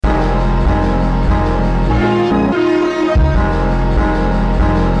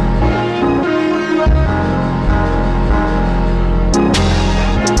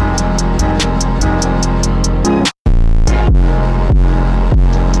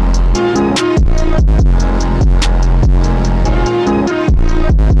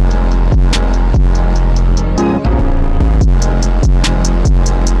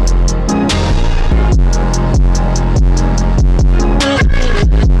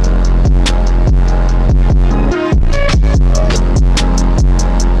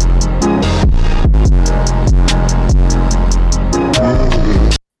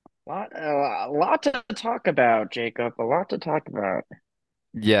talk about, Jacob. A lot to talk about.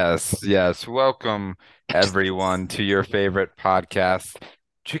 Yes, yes. Welcome everyone to your favorite podcast,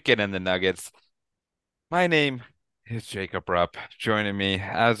 Chicken and the Nuggets. My name is Jacob Rupp. Joining me,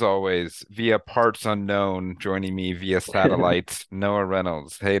 as always, via parts unknown, joining me via satellite, Noah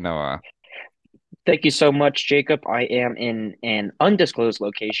Reynolds. Hey, Noah. Thank you so much, Jacob. I am in an undisclosed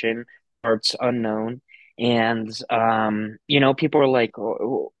location, parts unknown, and people are like,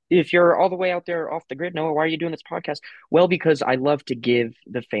 "Oh, if you're all the way out there off the grid, Noah, why are you doing this podcast?" Well, because I love to give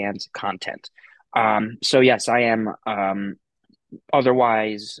the fans content. So yes, I am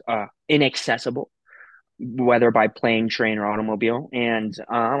otherwise inaccessible, whether by plane, train, or automobile, and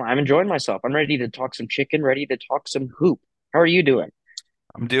I'm enjoying myself. I'm ready to talk some chicken, ready to talk some hoop. How are you doing?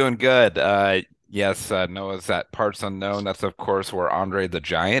 I'm doing good. Yes, Noah's at parts unknown. That's of course where Andre the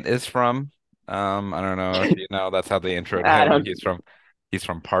Giant is from. I don't know if you know, that's how they introed I him. don't. He's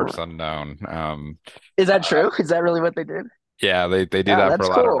from parts unknown. Is that true? Is that really what they did? Yeah, they do Oh, that for that's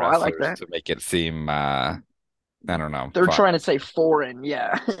a lot of cool. I like wrestlers that. to make it seem I don't know, They're fun. trying to say foreign.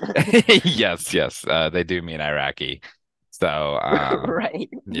 Yeah. Yes, yes. They do mean Iraqi. So Right.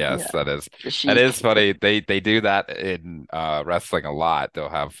 yes, Yeah. The that is Sheik. funny. They do that in wrestling a lot. They'll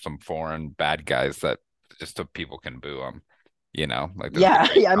have some foreign bad guys that just so people can boo them. Like there's the Yeah.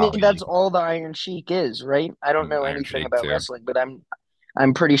 Great Yeah. I mean, that's Khali all the Iron Sheik is, right? I don't and know Iron anything Sheik about too. wrestling, but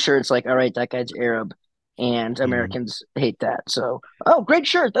I'm pretty sure it's like, all right, that guy's Arab, and Mhm. Americans hate that. So, oh, great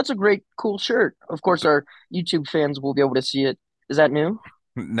shirt. That's a great, cool shirt. Of course, our YouTube fans will be able to see it. Is that new?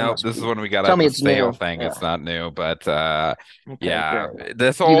 It Nope, must this is be. when we got Tell at me the it's sale new. thing. Yeah. It's not new, but Okay, yeah, great.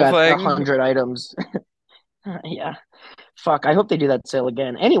 this You whole got a thing. hundred items. Yeah. Fuck. I hope they do that sale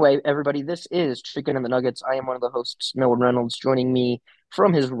again. Anyway, everybody, this is Chicken and the Nuggets. I am one of the hosts, Noah Reynolds. Joining me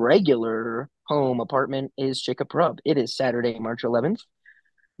from his regular home apartment is Jacob Rubb. It is Saturday, March 11th,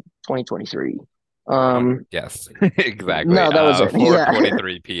 2023. Yes, exactly. No, that was it. Yeah.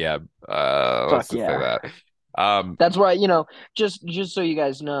 4:23 p.m. Let's Fuck just say yeah. that. Um, That's why, just so you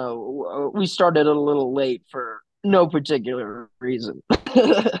guys know, we started a little late for no particular reason.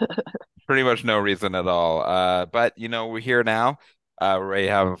 Pretty much no reason at all. But we're here now. We're ready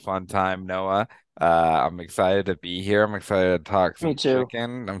to have a fun time, Noah. I'm excited to be here. I'm excited to talk Me some too.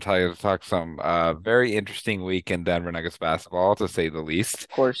 chicken. I'm excited to talk some very interesting week in Denver Nuggets basketball, to say the least. Of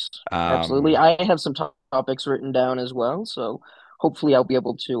course. Absolutely. Um, I have some topics written down as well, so hopefully I'll be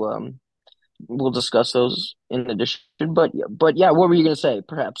able to we'll discuss those in addition. But yeah, what were you gonna say?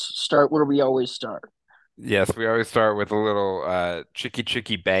 Perhaps start where we always start. yes, we always start with a little chicky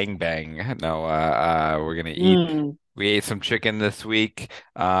chicky bang bang. No, we're gonna eat. Mm, We ate some chicken this week.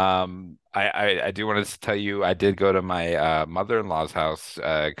 I do want to tell you, I did go to my mother-in-law's house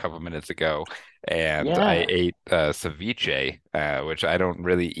a couple minutes ago, and I yeah, ate ceviche, which I don't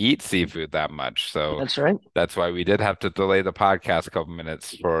really eat seafood that much. So that's right. that's why we did have to delay the podcast a couple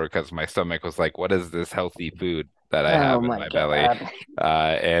minutes because my stomach was like, "What is this healthy food that I Oh have in my my belly?" God.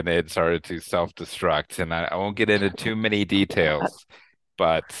 And it started to self-destruct. And I won't get into too many details,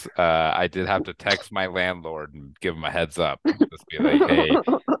 but I did have to text my landlord and give him a heads up. Just be like, hey,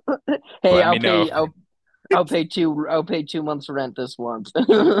 Hey, let me know. I'll pay 2 months rent this month.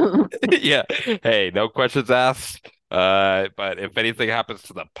 Yeah. Hey, no questions asked. But if anything happens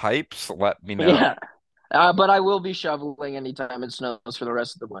to the pipes, let me know. Yeah. But I will be shoveling anytime it snows for the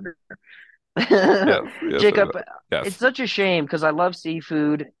rest of the winter. Yes, yes, Jacob, it's yes. such a shame because I love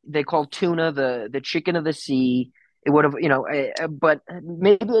seafood. They call tuna the chicken of the sea. It would have, but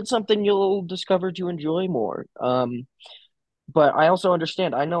maybe it's something you'll discover to enjoy more. But I also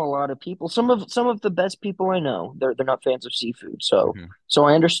understand. I know a lot of people. Some of the best people I know, they're not fans of seafood. So Mhm. so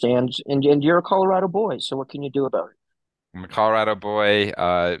I understand. And you're a Colorado boy. So what can you do about it? I'm a Colorado boy.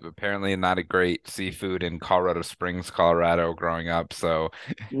 Apparently not a great seafood in Colorado Springs, Colorado, growing up. So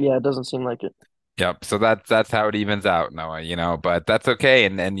Yeah, it doesn't seem like it. yep. So that's how it evens out, Noah, but that's okay.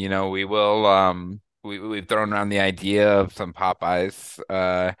 And we will we've thrown around the idea of some Popeyes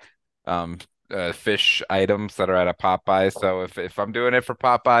um fish items that are at a Popeyes. So if I'm doing it for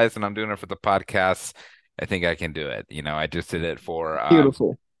Popeyes and I'm doing it for the podcast, I think I can do it. I just did it for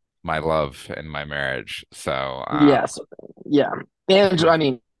Beautiful. my love and my marriage. So Yes. Yeah. And I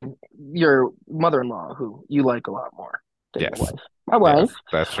mean, your mother-in-law, who you like a lot more than your yes. wife. My wife. Yes,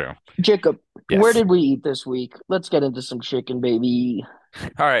 that's true. Jacob, where Yes. did we eat this week? Let's get into some chicken, baby.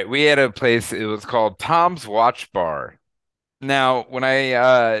 All right, we had a place, it was called Tom's Watch Bar. Now, when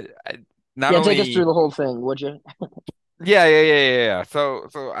not Yeah, take us through only the whole thing, would you? yeah. So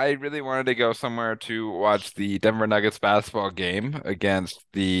I really wanted to go somewhere to watch the Denver Nuggets basketball game against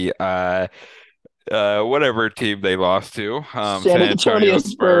the whatever team they lost to, San San Antonio Antonio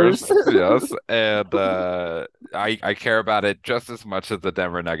Spurs. Spurs, yes, and I care about it just as much as the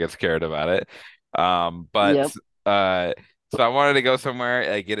Denver Nuggets cared about it. But Yep, uh, so I wanted to go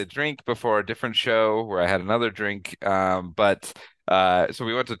somewhere, get a drink before a different show where I had another drink. But so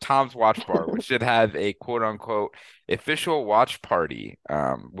we went to Tom's Watch Bar, which did have a quote unquote official watch party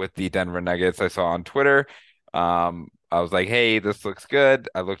with the Denver Nuggets. I saw on Twitter. I was like, hey, this looks good.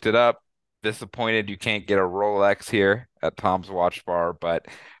 I looked it up. Disappointed you can't get a Rolex here at Tom's Watch Bar, but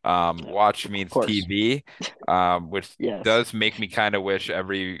watch of means course. TV, which Yes. does make me kind of wish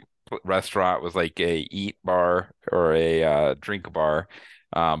every restaurant was like a eat bar or a drink bar.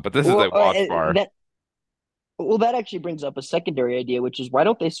 But this is Well, a watch bar. that actually brings up a secondary idea, which is why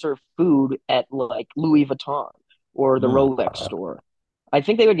don't they serve food at like Louis Vuitton or the Mm. Rolex store? I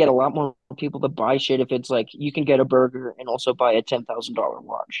think they would get a lot more people to buy shit if it's like you can get a burger and also buy a $10,000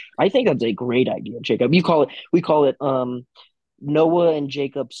 watch. I think that's a great idea, Jacob. We call it Noah and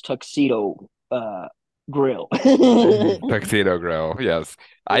Jacob's tuxedo grill. Tuxedo Grill, yes.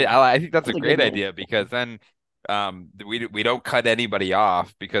 Yeah, I think that's a that's a good great name. idea because then we don't cut anybody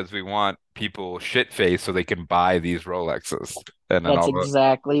off because we want people shit faced so they can buy these Rolexes. And then That's all the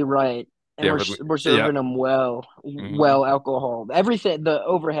exactly right. And yeah, we're yeah. serving them well, Hmm. well alcohol. Everything, the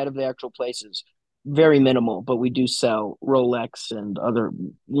overhead of the actual place is very minimal, but we do sell Rolex and other,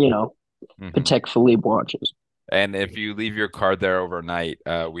 Hmm. Patek Philippe watches. And if you leave your card there overnight,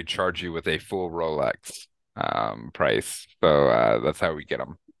 we charge you with a full Rolex price. So that's how we get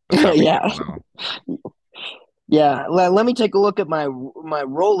them. That's how we Yeah, get them now. yeah. Let me take a look at my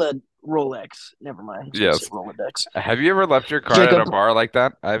Rolex. Never mind. I was gonna say Yes. Rolodex. Have you ever left your card at Jacob, a bar like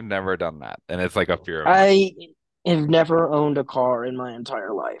that? I've never done that, and it's like a fear of mine. I have never owned a car in my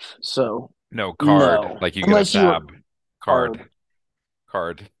entire life, so No, card. no. Like you get a Unless you were tab. hard. Card.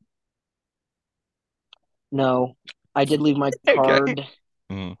 Card. No, I did leave my Okay. card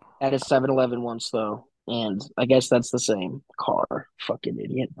Mhm. at a 7-Eleven once though, and I guess that's the same car. Fucking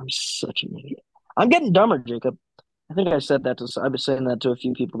idiot. I'm such an idiot. I'm getting dumber, Jacob. I think I've been saying that to a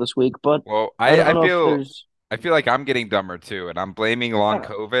few people this week, but Well, I I don't know if there's I feel like I'm getting dumber too, and I'm blaming long yeah.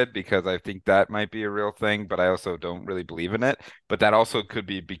 COVID because I think that might be a real thing, but I also don't really believe in it. But that also could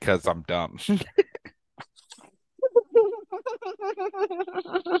be because I'm dumb.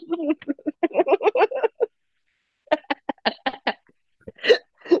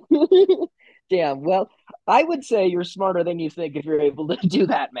 Damn. Well, I would say you're smarter than you think if you're able to do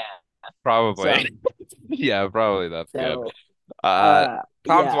that math. So, Probably. Yeah, probably that's good. so, Uh, uh,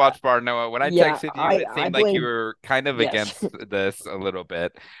 Tom's yeah, Watch Bar, Noah, when I yeah. texted you, I it I seemed like you blame. were kind of Yes. against this a little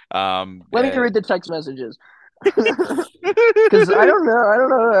bit. Um, Let me uh, read the text messages. Because I don't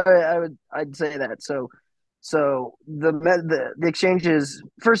know. I'd say that. So the exchange is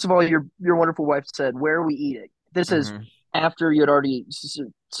first of all, your wonderful wife said, "Where are we eating?" This is mhm. after you had already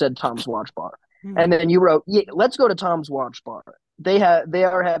said Tom's Watch Bar, and then you wrote, "Yeah, let's go to Tom's Watch Bar. They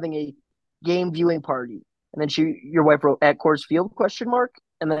are having a game viewing party." And then your wife wrote at Coors Field question mark,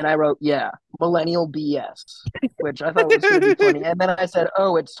 and then I wrote, "Yeah, Millennial BS," which I thought was going to be funny. And then I said,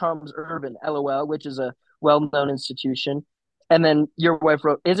 "Oh, it's Tom's Urban, LOL," which is a well-known institution. And then your wife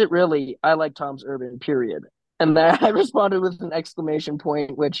wrote, "Is it really? I like Tom's Urban, period." And then I responded with an exclamation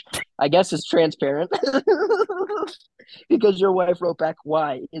point, which I guess is transparent because your wife wrote back,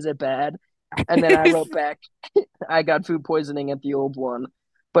 "Why? Is it bad?" And then I wrote back, "I got food poisoning at the old one,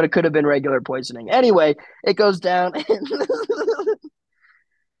 but it could have been regular poisoning." Anyway, it goes down,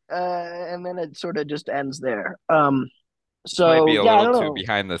 and then it sort of just ends there. This might be So a yeah, I little don't too know.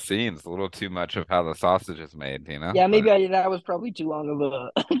 behind the scenes, a little too much of how the sausage is made, you know? Yeah, But maybe that was probably too long of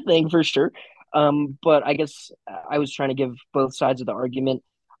a thing for sure. But I guess I was trying to give both sides of the argument.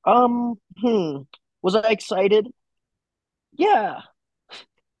 Um, hmm, was I excited? Yeah,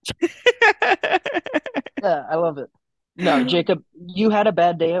 yeah, I love it. No, Jacob, you had a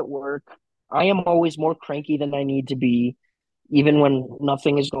bad day at work. I am always more cranky than I need to be, even when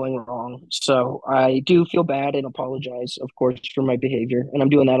nothing is going wrong. So I do feel bad and apologize, of course, for my behavior. And I'm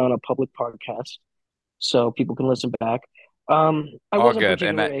doing that on a public podcast so people can listen back. I all wasn't good.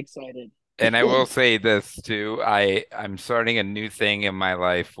 particularly excited. And I will say this too. I'm starting a new thing in my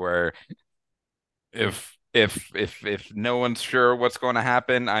life where if no one's sure what's going to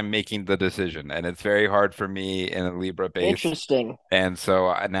happen, I'm making the decision, and it's very hard for me in a Libra base. Interesting. And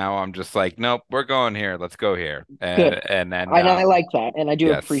so now I'm just like, nope, we're going here. Let's go here. Good. And then I like that, and I do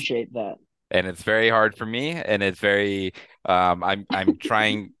yes, appreciate that. and it's very hard for me, and it's very I'm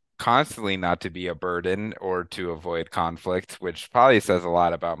trying constantly not to be a burden or to avoid conflict, which probably says a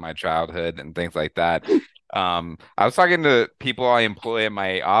lot about my childhood and things like that. I was talking to people I employ in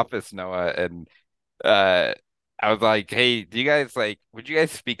my office, Noah, and uh I was like, hey, do you guys like would you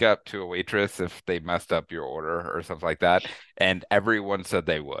guys speak up to a waitress if they messed up your order or something like that? And everyone said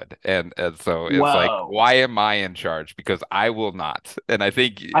they would. And so it's like, Whoa. why am I in charge? Because I will not. And I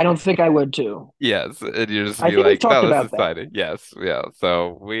think I don't think I would too. yes, and you just I be think we've like, talked no, this about is that fine. Yes, yeah.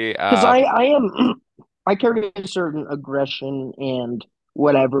 So we because I am I carry a certain aggression and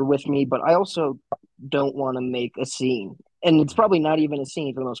whatever with me, but I also don't want to make a scene. And it's probably not even a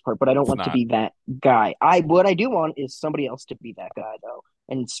scene for the most part, but I don't it's want to not. be that guy. I what I do want is somebody else to be that guy though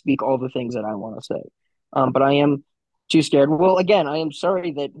and speak all the things that I want to say. But I am too scared. Well, again, I am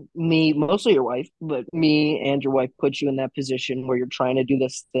sorry that me, mostly your wife, but me and your wife put you in that position where you're trying to do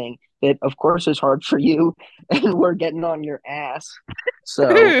this thing that, of course, is hard for you, and we're getting on your ass. So,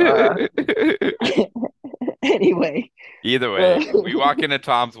 anyway, Either uh, way, we walk into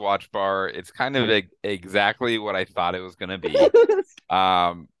Tom's Watch Bar. It's kind of exactly what I thought it was going to be.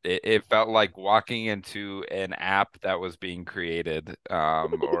 It felt like walking into an app that was being created,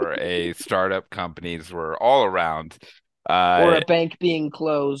 or a startup companies were all around. or Uh, a bank being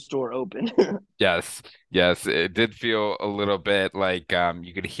closed or open. yes, yes, it did feel a little bit like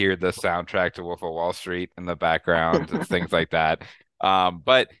you could hear the soundtrack to Wolf of Wall Street in the background and things like that.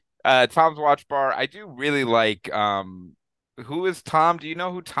 But Tom's Watch Bar, I do really like. Who is Tom? Do you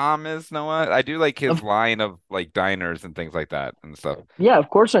know who Tom is, Noah? I do like his of, line of like diners and things like that and stuff. yeah, of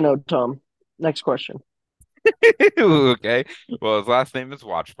course I know, Tom. Next question. Okay. Well, his last name is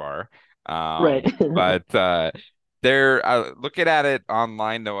Watch Bar. Right. But they're looking at it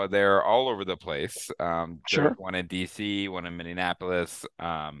online, Noah, they're all over the place. There's Sure. one in DC, one in Minneapolis.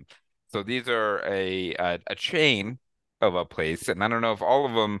 So these are a chain of a place, and I don't know if all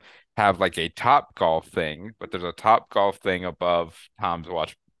of them have like a Top Golf thing, but there's a Top Golf thing above Tom's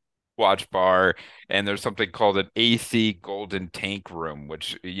Watch Bar, and there's something called an AC Golden Tank Room,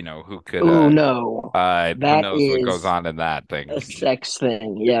 which who could Oh, no. who That knows what goes is on in that thing. a sex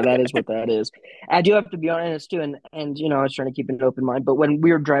thing. Yeah, that is what that is. I do have to be honest too, and I was trying to keep an open mind, but when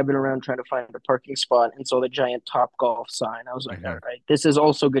we were driving around trying to find a parking spot and saw the giant Top Golf sign, I was like, all Mhm. right, this is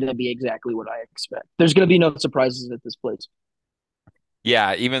also going to be exactly what I expect. There's going to be no surprises at this place.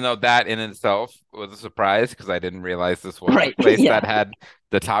 Yeah, even though that in itself was a surprise because I didn't realize this was the Right. place Yeah. that had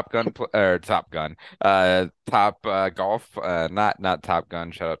the Top Gun, Top Golf, not Top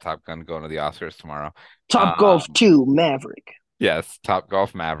Gun. Shout out Top Gun going to the Oscars tomorrow. Top Golf Um, 2 Maverick. yes, Top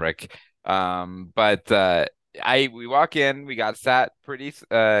Golf Maverick. But I we walk in, we got sat pretty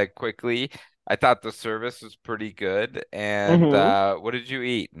quickly. I thought the service was pretty good. And Hmm. what did you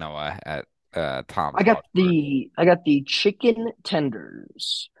eat, Noah, at I Tom's got Watch Bar? the chicken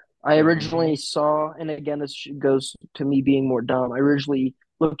tenders. I Hmm. originally saw, and again, this goes to me being more dumb. I originally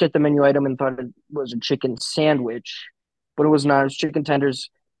looked at the menu item and thought it was a chicken sandwich, but it was not. It was chicken tenders,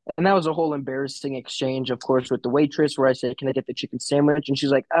 and that was a whole embarrassing exchange, of course, with the waitress, where I said, "Can I get the chicken sandwich?" And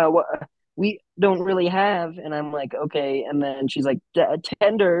she's like, what? We don't really have." And I'm like, "Okay." And then she's like,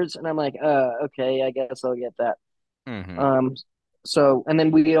 "Tenders," and I'm like, okay, I guess I'll get that." Hmm. Um, so, and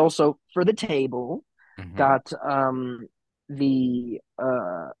then we also for the table Hmm. got the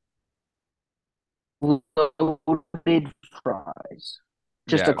loaded fries,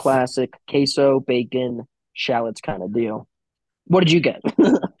 just a Yes. classic queso, bacon, shallots kind of deal. What did you get?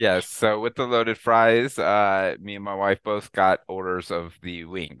 Yes. So with the loaded fries, me and my wife both got orders of the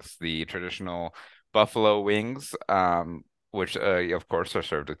wings, the traditional buffalo wings, which of course are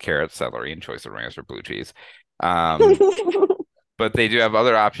served with carrots, celery, and choice of ranch or blue cheese. Um, but they do have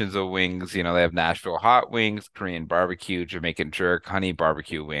other options of wings. They have Nashville hot wings, Korean barbecue, Jamaican jerk, honey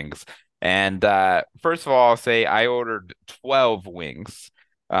barbecue wings. And first of all, I'll say I ordered 12 wings.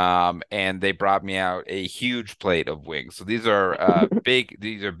 And they brought me out a huge plate of wings. So these are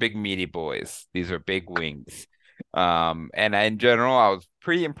big meaty boys. These are big wings. And in general, I was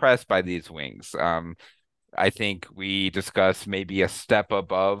pretty impressed by these wings. I think we discussed maybe a step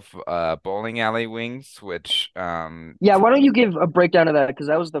above bowling alley wings, which Yeah, why don't you give a breakdown of that? Because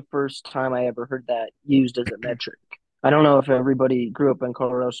that was the first time I ever heard that used as a metric. I don't know if everybody grew up in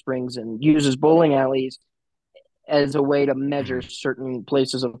Colorado Springs and uses bowling alleys as a way to measure Mhm. certain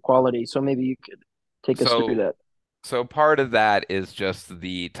places of quality. So maybe you could take us through So that. so part of that is just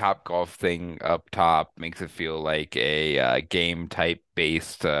the Top Golf thing up top makes it feel like a game type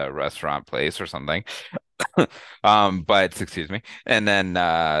based restaurant place or something. But excuse me. And then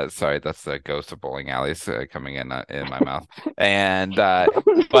sorry, that's the ghost of bowling alleys coming in my mouth. And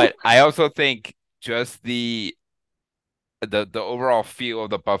but I also think just the overall feel of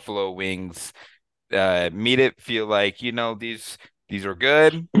the buffalo wings made it feel like these These are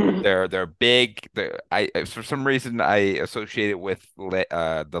good. They're big. For some reason I associate it with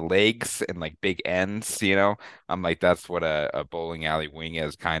the legs and like big ends, you know. I'm like that's what a bowling alley wing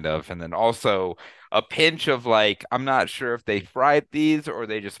is kind of. And then also a pinch of like I'm not sure if they fried these or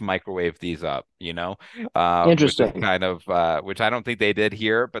they just microwaved these up, you know. Which is Interesting. kind of which I don't think they did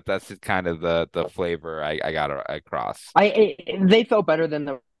here, but that's just kind of the flavor I got across. They felt better than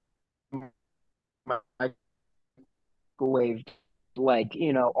the microwave, like,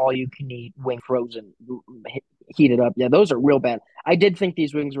 all you can eat wing frozen, heated up. Yeah, those are real bad. I did think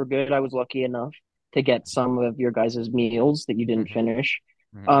these wings were good. I was lucky enough to get some of your guys' meals that you didn't Hmm. finish.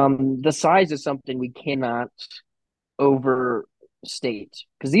 Hmm. The size is something we cannot overstate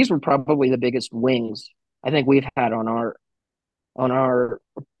because these were probably the biggest wings I think we've had on our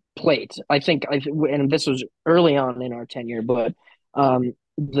plate. And this was early on in our tenure, but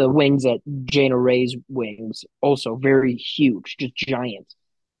the wings at Jana Ray's wings also very huge, just giant.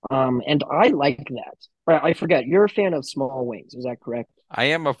 And I like that. I forget you're a fan of small wings, is that correct? I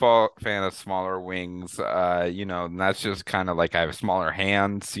am a fan of smaller wings. And that's just kind of like I have smaller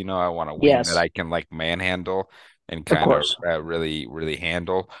hands. I want a wing that Yes, I can like manhandle and of kind of course. really, really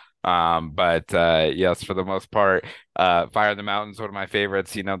handle. But yes, for the most part, Fire in the Mountains, one of my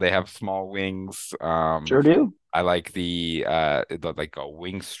favorites. They have small wings. Sure do. I like like a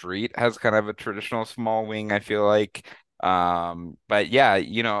Wing Street has kind of a traditional small wing, I feel like. But yeah,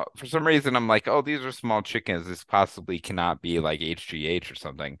 for some reason I'm like, oh, these are small chickens. This possibly cannot be like HGH or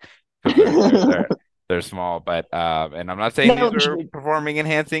something because they're small. But and I'm not saying these Now, are performing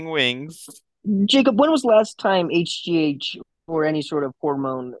enhancing wings. Jacob, when was the last time HGH or any sort of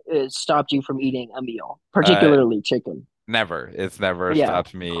hormone stopped you from eating a meal, Uh, particularly chicken? Never. It's never Yeah,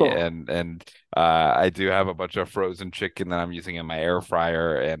 stopped me. cool. And I do have a bunch of frozen chicken that I'm using in my air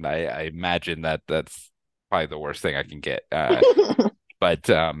fryer, and I imagine that that's probably the worst thing I can get. But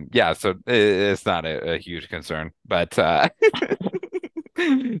yeah, so it's not a huge concern. But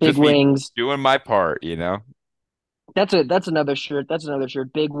Big just me wings. doing my part. That's another shirt. That's another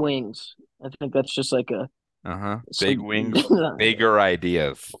shirt. Big wings. I think that's just like a Uh-huh. Big some. wings, bigger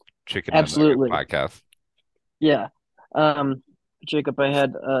ideas. Chicken and Nugget Absolutely. podcast. Yeah. Um, Jacob, I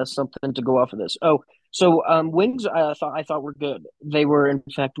had something to go off of this. Oh, so wings. I thought were good. They were in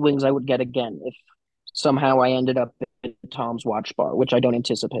fact wings I would get again if somehow I ended up at Tom's Watch Bar, which I don't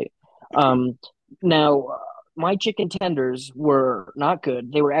anticipate. Now, my chicken tenders were not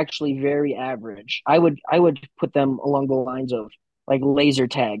good. They were actually very average. I would put them along the lines of like laser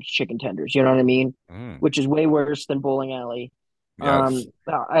tag chicken tenders. You know what I mean? Mm, Which is way worse than bowling alley. yes.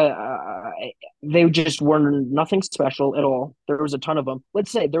 They just were nothing special at all. There was a ton of them.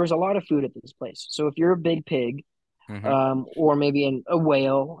 Let's say there was a lot of food at this place. So if you're a big pig, Hmm. or maybe a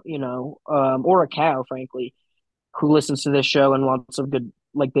whale, or a cow, frankly, who listens to this show and wants some good,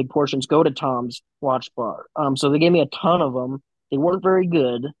 like big portions, go to Tom's Watch Bar. So they gave me a ton of them. They weren't very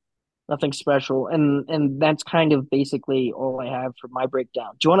good, nothing special, and that's kind of basically all I have for my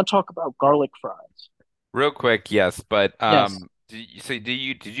breakdown. Do you want to talk about garlic fries? Real quick, yes, but Yes. did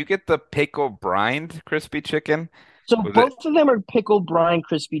you get the pickle brined crispy chicken? So Was it both of them are pickled brine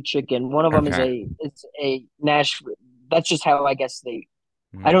crispy chicken. One of them is okay? a Nashville. That's just how I guess they.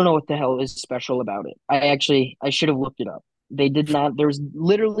 I Mhm. don't know what the hell is special about it. I should have looked it up. They did not. There was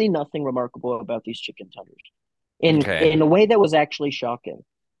literally nothing remarkable about these chicken tenders, Okay. in a way that was actually shocking,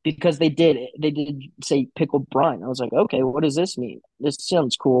 because they did say pickled brine. I was like, okay, what does this mean? This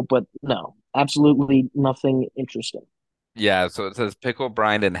sounds cool, but no, absolutely nothing interesting. Yeah, so it says pickle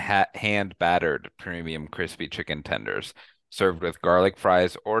brined and ha hand battered premium crispy chicken tenders served with garlic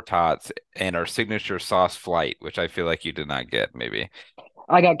fries or tots and our signature sauce flight, which I feel like you did not get, maybe.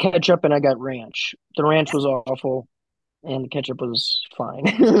 I got ketchup and I got ranch. The ranch was awful, and the ketchup was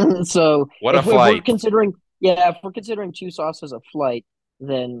fine. So What a if we're flight. considering, yeah, if we're considering two sauces a flight,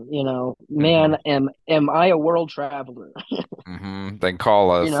 then Hmm. man, am I a world traveler? Then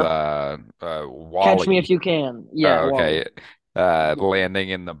call You us know, catch me if Wally. you can. Yeah, Oh, Wally, okay. Landing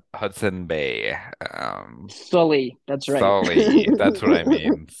in the Hudson Bay. Sully. That's right. Sully. That's what I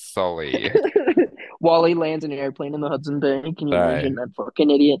mean. Sully. Wally lands an airplane in the Hudson Bay. Can you Sorry. imagine that fucking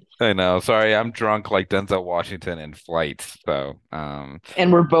idiot? I know. Sorry, I'm drunk like Denzel Washington in flight. So,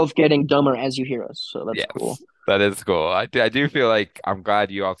 And we're both getting dumber as you hear us, so that's cool. yes, that is cool. I do feel like I'm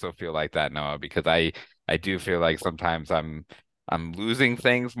glad you also feel like that, Noah, because I do feel like sometimes I'm losing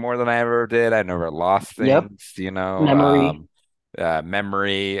things more than I ever did. I never lost Yep, things, memory.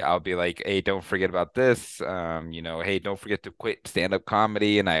 memory. I'll be like, hey, don't forget about this. Hey, don't forget to quit stand-up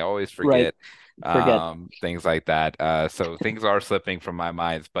comedy, and I always Right. forget Forget. things like that. So things are slipping from my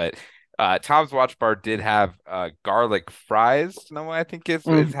minds, but Tom's Watch Bar did have garlic fries. No, I think is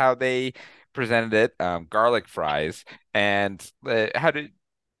Mm. how they presented it. Garlic fries. And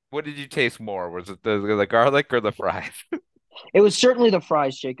what did you taste more? Was it the garlic or the fries? It was certainly the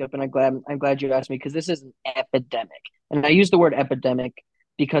fries, Jacob, and I'm glad you asked me because this is an epidemic, and I use the word epidemic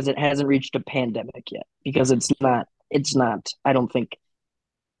because it hasn't reached a pandemic yet. Because it's not. I don't think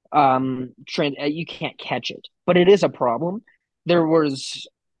you can't catch it, but it is a problem. There was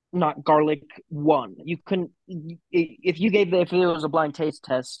not garlic one. You couldn't if you gave if there was a blind taste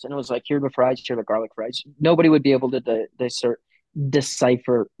test and it was like here are the fries, here are the garlic fries. Nobody would be able to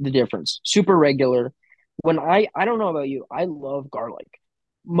decipher the difference. Super regular. When I don't know about you, I love garlic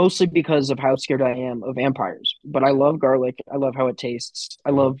mostly because of how scared I am of vampires. But I love garlic. I love how it tastes. I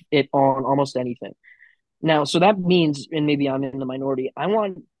love it on almost anything. Now, so that means, and maybe I'm in the minority, I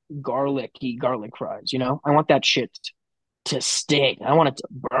want garlicky garlic fries, you know? I want that shit to sting. I want it to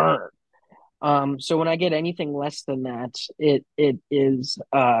burn. So when I get anything less than that, it is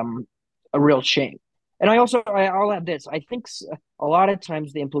a real shame. And I'll add this. I think a lot of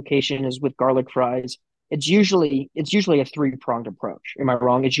times the implication is with garlic fries, it's usually a three-pronged approach. Am I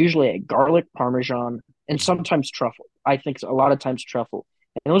wrong? It's usually a garlic parmesan and Mhm. sometimes truffle. I think a lot of times truffle.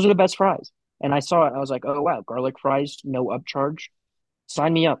 And those are the best fries. And I saw it, I was like, oh wow, garlic fries, no upcharge.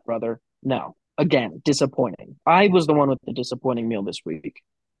 Sign me up, brother. No. Again, disappointing. I was the one with the disappointing meal this week.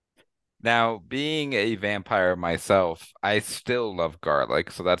 Now, being a vampire myself, I still love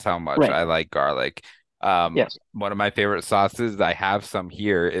garlic, so that's how much Right. I like garlic. Yes. One of my favorite sauces, I have some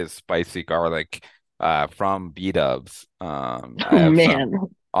here, is spicy garlic from B-Dubs. I Oh have some man.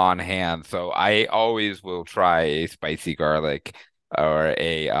 on hand, so I always will try a spicy garlic or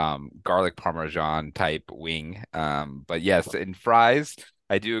a garlic parmesan type wing. But yes, in fries,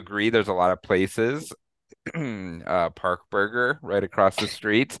 I do agree there's a lot of places Park Burger right across the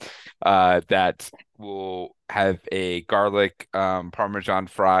street that will have a garlic Parmesan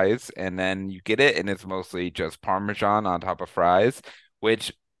fries, and then you get it, and it's mostly just Parmesan on top of fries,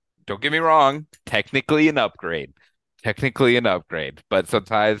 which don't get me wrong, technically an upgrade. Technically an upgrade, but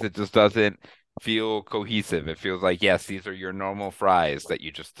sometimes it just doesn't feel cohesive. It feels like, yes, these are your normal fries that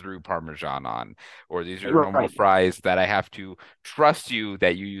you just threw Parmesan on, or these are your normal Right. fries that I have to trust you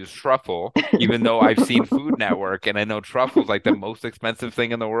that you use truffle even though I've seen Food Network and I know truffle's like the most expensive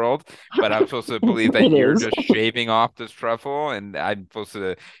thing in the world, but I'm supposed to believe that It you're is. just shaving off this truffle and I'm supposed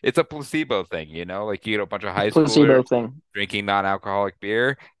to, it's a placebo thing, you know, like you get a bunch of high schoolers Placebo thing. drinking non-alcoholic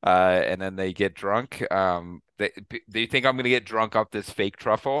beer, and then they get drunk. They think I'm gonna get drunk off this fake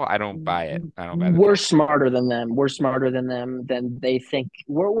truffle. I don't buy it. I don't buy the We're truffle. smarter than them. We're smarter than them than they think.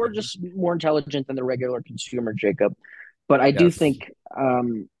 We're Mhm. just more intelligent than the regular consumer, Jacob. But I do Yes. think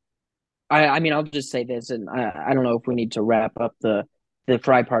I mean I'll just say this and I don't know if we need to wrap up the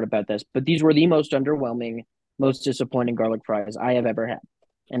fry part about this, but these were the most underwhelming, most disappointing garlic fries I have ever had.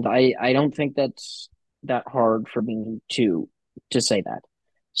 And I don't think that's that hard for me to say that.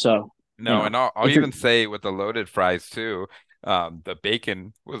 So, you No, and know, I'll if you're even say with the loaded fries too, the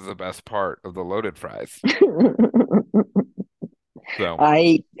bacon was the best part of the loaded fries. So,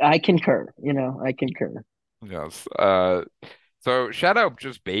 I concur, I concur. yes. So shout out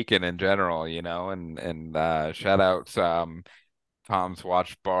just bacon in general, and shout out Tom's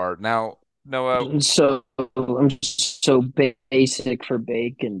Watch Bar. Now, Noah, I'm so basic for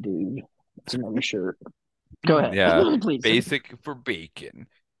bacon, dude. It's another shirt. Go ahead, yeah, please. basic for bacon.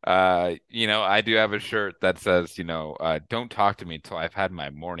 I do have a shirt that says, don't talk to me till I've had my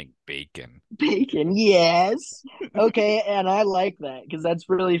morning bacon. Bacon, yes. Okay, and I like that because that's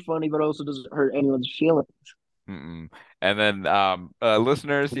really funny, but also doesn't hurt anyone's feelings. Mm-mm. And then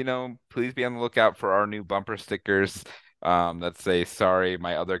listeners, please be on the lookout for our new bumper stickers that say, sorry,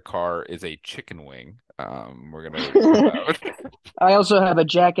 my other car is a chicken wing. We're gonna come out. I also have a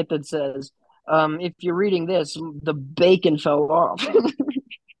jacket that says, if you're reading this, the bacon fell off.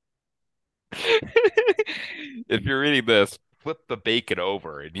 If you're reading this, flip the bacon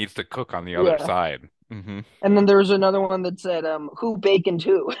over. It needs to cook on the other Yeah. side. And then there was another one that said, who bacon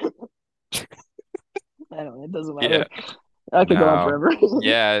too? I don't know, it doesn't Yeah. matter. I could go on No. forever.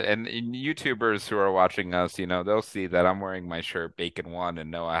 Yeah, and YouTubers who are watching us, they'll see that I'm wearing my shirt Bacon 1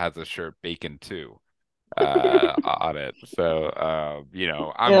 and Noah has a shirt Bacon 2 on it. So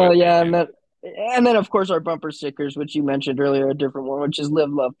I'm Oh with yeah, and bacon. then of course our bumper stickers, which you mentioned earlier, a different one, which is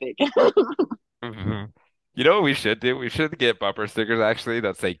live, love, bacon. Mhm. You know what we should do? We should get bumper stickers actually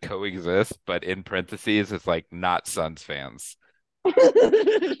that say coexist, but in parentheses it's like not Suns fans.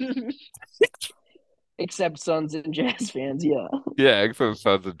 except Suns and Jazz fans. Yeah, Yeah, except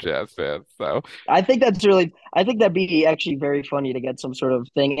Suns and Jazz fans. So I think that'd be actually very funny to get some sort of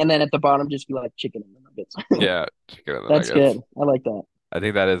thing, and then at the bottom just be like chicken and nuggets. yeah, chicken and the That's good. nuggets. I like that. I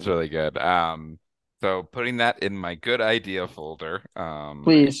think that is really good. So putting that in my good idea folder.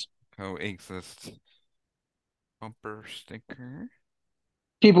 Please, Coexist bumper sticker.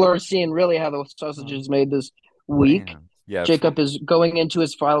 people are seeing really how the sausage is made this week. Brand. Yes. Jacob is going into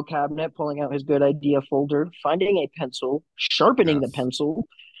his file cabinet, pulling out his good idea folder, finding a pencil, sharpening the Yes. pencil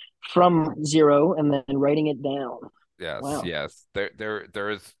from zero, and then writing it down. Yes, Wow. yes. There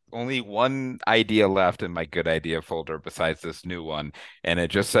is only one idea left in my good idea folder besides this new one, and it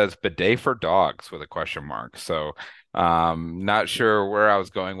just says bidet for dogs with a question mark. So, not sure where I was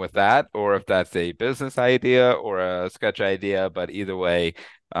going with that, or if that's a business idea or a sketch idea, but either way,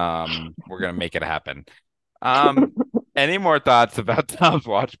 we're gonna make it happen. Um, any more thoughts about Tom's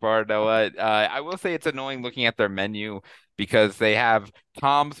Watch Bar, Noah? I will say it's annoying looking at their menu because they have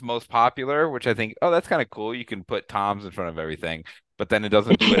Tom's most popular, which I think, oh, that's kind of cool. You can put Tom's in front of everything, but then Yeah,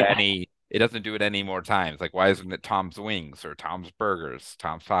 it doesn't do it any more times. Like, why isn't it Tom's Wings or Tom's Burgers,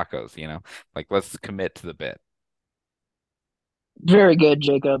 Tom's Tacos, you know? Like, let's commit to the bit. very good,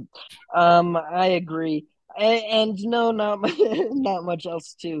 Jacob. I agree. And no, not not much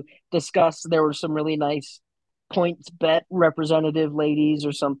else to discuss. There were some really nice points bet representative ladies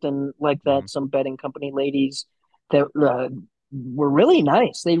or something like Mhm. that. Some betting company ladies that were really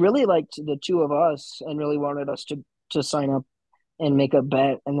nice. They really liked the two of us and really wanted us to sign up and make a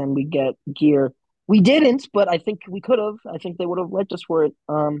bet, and then we get gear. We didn't, but I think we could have. I think they would have liked us for it.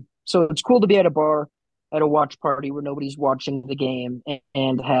 So it's cool to be at a bar at a watch party where nobody's watching the game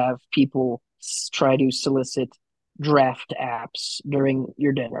and have people try to solicit draft apps during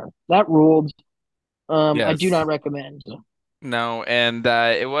your dinner. That ruled. I do Yes. not recommend. No, and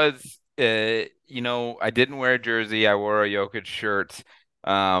it was I didn't wear a jersey. I wore a Jokic shirt.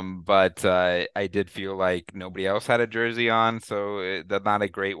 But I did feel like nobody else had a jersey on, so that's not a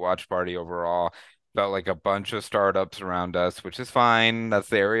great watch party overall. Felt like a bunch of startups around us, which is fine. That's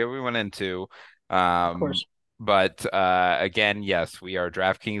the area we went into. Of Um, course. but again, yes, we are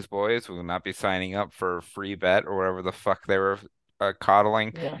DraftKings boys. We will not be signing up for free bet or whatever the fuck they were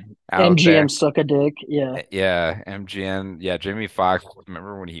coddling Yeah. out MGM there. suck a dick. Yeah. Yeah, MGN. Yeah, Jimmy Fox.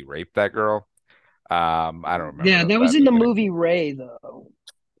 Remember when he raped that girl? I don't Yeah, remember that was that in the either. movie Ray though.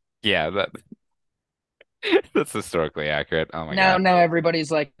 Yeah, that that's historically accurate. Oh my Now, God. now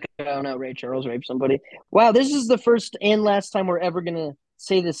everybody's like, "Oh no, Ray Charles raped somebody." Wow, this is the first and last time we're ever gonna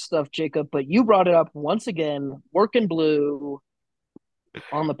say this stuff, Jacob. But you brought it up once again. Working blue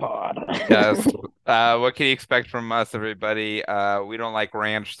on the pod. Yes. What can you expect from us, everybody? We don't like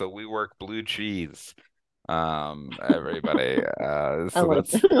ranch, so we work blue cheese. Everybody. I So like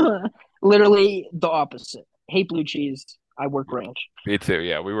that's literally the opposite. Hate blue cheese. I work ranch. me too.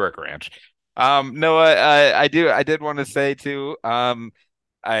 Yeah, we work ranch. Noah, I did want to say too,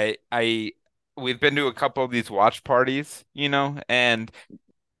 I we've been to a couple of these watch parties, and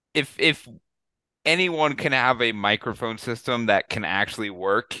if anyone can have a microphone system that can actually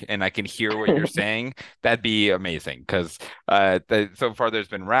work and I can hear what you're saying, that'd be amazing. Because so far there's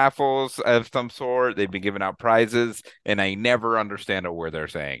been raffles of some sort. They've been giving out prizes, and I never understand a word they're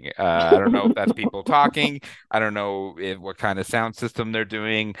saying. I don't know if that's people talking. I don't know what kind of sound system they're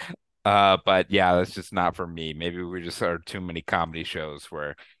doing. But yeah, that's just not for me. Maybe we just are too many comedy shows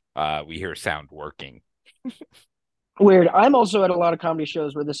where we hear sound working. Weird. I'm also at a lot of comedy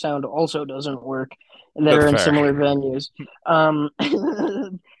shows where the sound also doesn't work that That's are in fair. similar venues.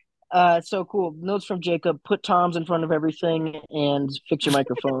 So cool. Notes from Jacob: put toms in front of everything and fix your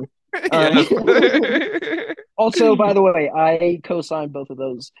microphone. Yes. Also, by the way, I co-signed both of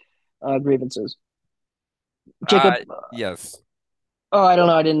those grievances. Uh, Jacob. yes. Oh, I don't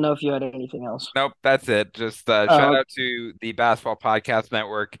know. I didn't know if you had anything else. Nope, that's it. Just shout out to the Basketball Podcast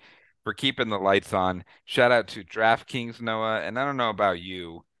Network for keeping the lights on. Shout out to DraftKings Noah, and I don't know about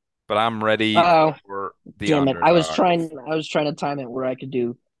you, but I'm ready Oh, for the damn it! underdog. I was trying to time it where I could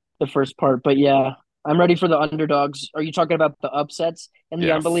do the first part, but yeah, I'm ready for the underdogs. Are you talking about the upsets and the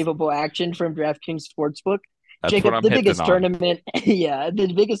Yes, unbelievable action from DraftKings Sportsbook? that's what Jacob, I'm the hitting biggest on. tournament, yeah,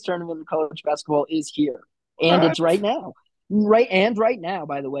 the biggest tournament in college basketball is here, and it's right What? now. Right now,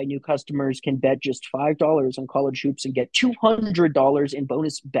 by the way, new customers can bet just $5 on college hoops and get $200 in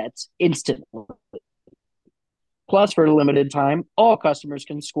bonus bets instantly. Plus, for a limited time, all customers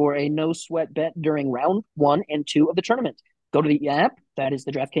can score a no sweat bet during round one and two of the tournament. Go to the app, that is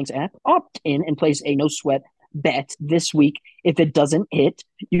the DraftKings app, opt in and place a no sweat bet this week. If it doesn't hit,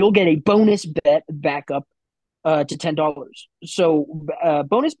 you'll get a bonus bet back up to $10. So,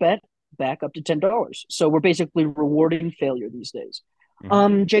 bonus bet back up to $10. So we're basically rewarding failure these days.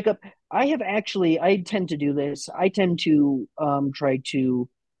 Hmm. Jacob, I tend to do this. I tend to try to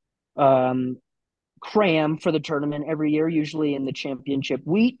um, cram for the tournament every year, usually in the championship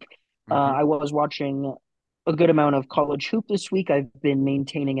week. Hmm. I was watching a good amount of college hoop this week. I've been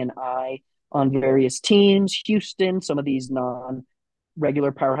maintaining an eye on various teams, Houston, some of these non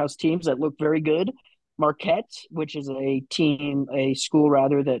regular powerhouse teams that look very good. Marquette, which is a school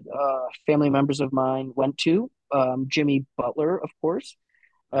rather, that family members of mine went to. Jimmy Butler, of course,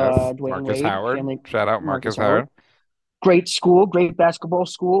 Yes, Dwayne Marcus Wade, Howard. family, Shout out Marcus Marcus Howard. Howard. Great school, great basketball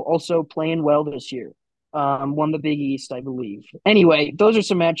school, also playing well this year. Won the Big East, I believe. Anyway, those are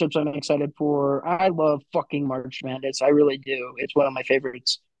some matchups I'm excited for. I love fucking March Madness. I really do. It's one of my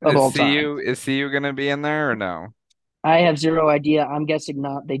favorites of Is all time. CU gonna be in there or no? I have zero idea. I'm guessing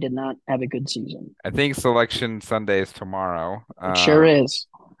not. They did not have a good season. I think Selection Sunday is tomorrow. It sure is.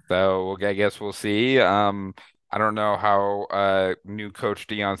 So I guess we'll see. I don't know how new coach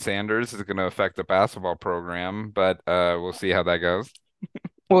Deion Sanders is going to affect the basketball program, but we'll see how that goes.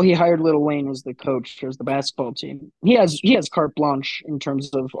 Well, he hired Little Wayne as the coach as the basketball team. He has carte blanche in terms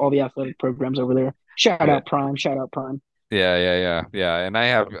of all the athletic programs over there. Shout Yeah, out Prime. Shout out Prime. yeah. And I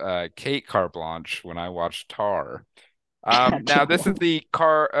have Kate carte blanche when I watch Tar. God Now this is damn. the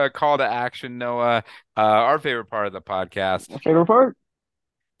call to action, Noah. Our favorite part of the podcast. My favorite part.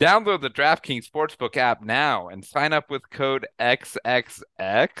 Download the DraftKings Sportsbook app now and sign up with code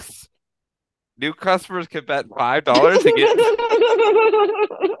XXX. New customers can bet $5 and get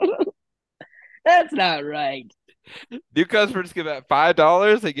That's not right. new customers can bet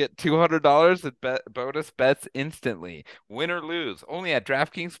 $5 and get $200 in bonus bets instantly. Win or lose, only at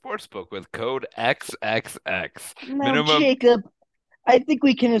DraftKings Sportsbook with code XXX. Now, Minimum Jacob, I think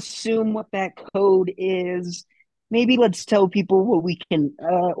we can assume what that code is. Maybe let's tell people what we can,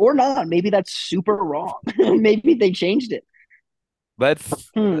 or not. Maybe that's super wrong. Maybe they changed it. let's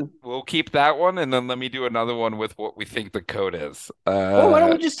Hmm. we'll keep that one and then let me do another one with what we think the code is. Well, why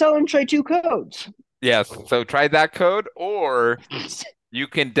don't we just tell them try two codes? Yes, so try that code or you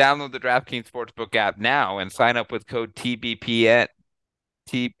can download the DraftKings Sportsbook app now and sign up with code TBPN.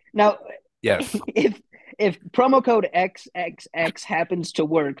 T Now, yes. if promo code XXX happens to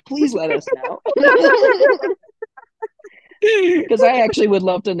work, please let us know. Because I actually would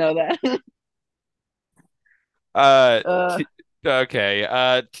love to know that. Uh, Uh, t okay.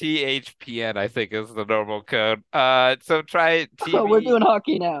 THPN, I think is the normal code. So try oh, we're doing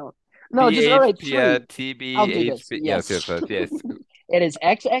hockey now. No, just all right. Three. BHPN, I'll do this. TBHP. Yes, Yes. yes, yes, yes. It is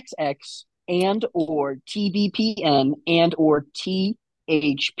XXX and or TBPN and or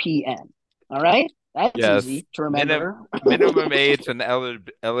THPN. All right? That's Yes. easy to Minimum remember. minimum age and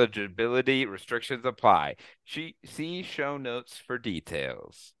eligibility restrictions apply. See show notes for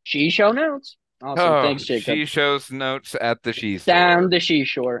details. She show notes. Awesome. Oh, Thanks, Jacob. she shows notes at the she Down store. the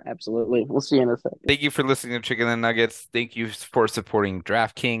seashore. Absolutely. We'll see you in a second. Thank you for listening to Chicken and Nuggets. Thank you for supporting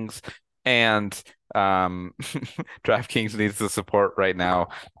DraftKings. And DraftKings needs the support right now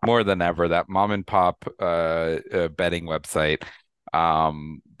more than ever. That mom and pop betting website.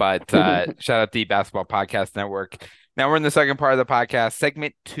 But shout out the Basketball Podcast Network. Now we're in the second part of the podcast,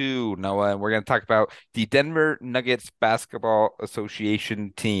 segment 2, Noah, and we're going to talk about the Denver Nuggets Basketball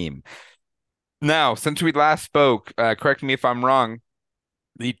Association team. Now, since we last spoke, correct me if I'm wrong,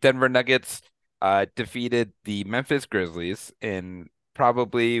 the Denver Nuggets defeated the Memphis Grizzlies and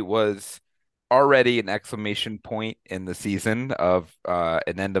probably was already an exclamation point in the season of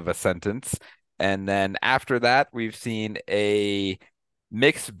an end of a sentence. And then after that, we've seen a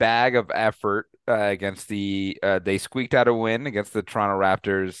mixed bag of effort against they squeaked out a win against the Toronto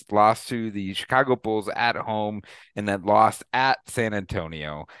Raptors, lost to the Chicago Bulls at home, and then lost at San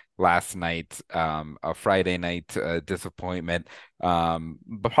Antonio last night, a Friday night disappointment.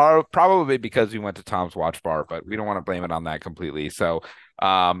 But probably because we went to Tom's Watch Bar, but we don't want to blame it on that completely. So,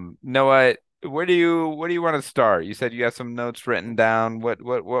 Noah, where do you want to start? You said you have some notes written down. What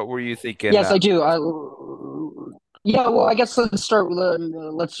were you thinking? Yes, I do. Yeah, well, I guess let's start.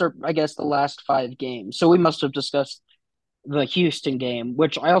 I guess the last five games. So we must have discussed the Houston game,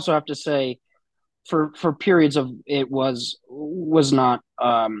 which I also have to say, for periods of it was not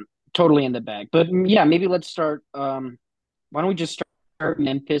totally in the bag. But yeah, maybe let's start. Why don't we just start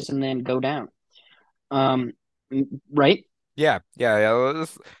Memphis and then go down? Um, right? Yeah.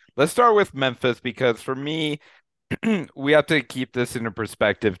 Let's start with Memphis because for me, we have to keep this into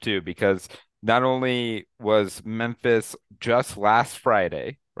perspective too, because not only was Memphis just last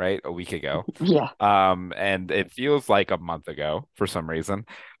Friday, right, a week ago, Yeah. and it feels like a month ago for some reason.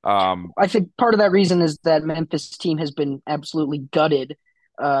 Um, I think part of that reason is that Memphis team has been absolutely gutted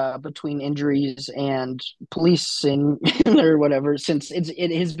between injuries and policing or whatever, since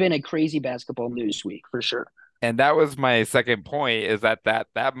it has been a crazy basketball news week for sure. And that was my second point is that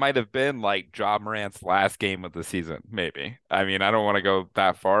might have been like Ja Morant's last game of the season, maybe. I mean, I don't want to go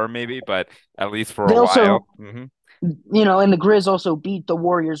that far, maybe, but at least for They a while. also, and the Grizz also beat the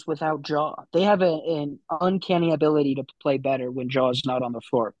Warriors without Jaw. They have an uncanny ability to play better when Jaw is not on the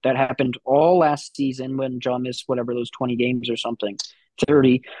floor. That happened all last season when Jaw missed whatever those 20 games or something, Mhm.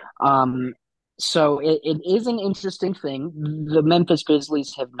 30. So it is an interesting thing. The Memphis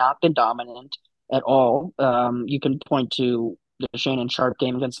Grizzlies have not been dominant at all. You can point to the Shannon Sharp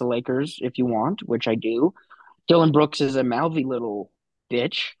game against the Lakers if you want, which I do. Dylan Brooks is a mouthy little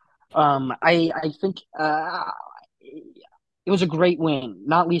bitch. I think it was a great win,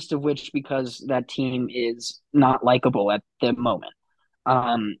 not least of which because that team is not likable at the moment.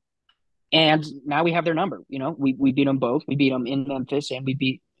 Um, and now we have their number. We beat them both. We beat them in Memphis, and we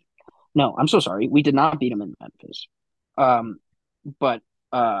beat. No, I'm so sorry. We did not beat them in Memphis. Um, but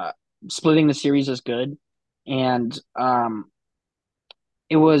splitting the series is good, and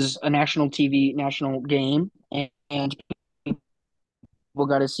it was a national game, and people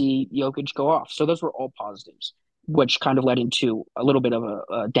got to see Jokic go off. So those were all positives, which kind of led into a little bit of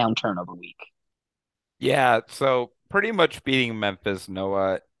a downturn of a week. Yeah, so pretty much beating Memphis,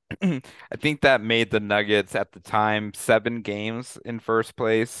 Noah. I think that made the Nuggets at the time 7 games in first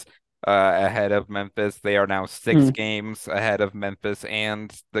place, ahead of Memphis. They are now six Mm, games ahead of Memphis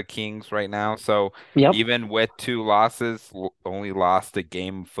and the Kings right now. So yep. even with 2 losses, only lost a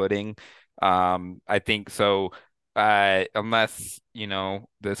game footing. I think so. Unless,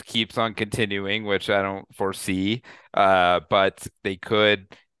 this keeps on continuing, which I don't foresee, but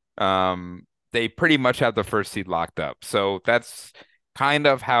um, they pretty much have the first seed locked up. So that's kind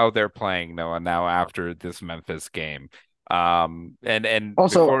of how they're playing Noah now after this Memphis game. And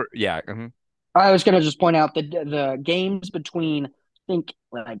Also, before, yeah, mhm. I was going to just point out the games between, I think,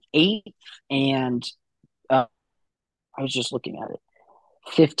 like eighth and I was just looking at it.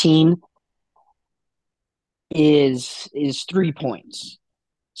 15 is 3 points.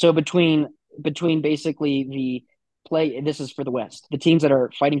 So between basically the play, this is for the West, the teams that are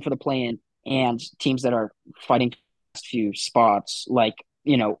fighting for the play-in and teams that are fighting for the last few spots, like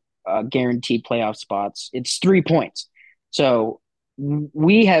guaranteed playoff spots, it's 3 points. So the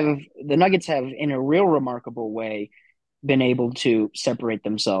Nuggets have, in a real remarkable way, been able to separate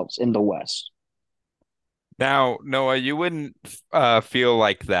themselves in the West. Now, Noah, you wouldn't feel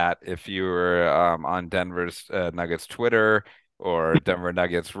like that if you were on Denver's Nuggets Twitter or Denver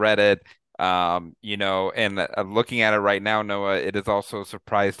Nuggets Reddit. And looking at it right now, Noah, it is also a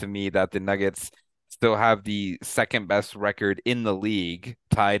surprise to me that the Nuggets still have the second best record in the league,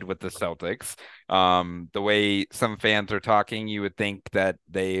 tied with the Celtics. The way some fans are talking, you would think that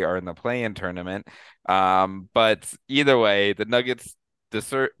they are in the play-in tournament. But either way, the Nuggets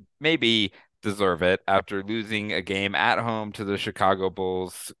deserve maybe deserve it after losing a game at home to the Chicago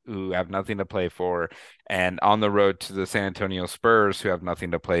Bulls, who have nothing to play for, and on the road to the San Antonio Spurs, who have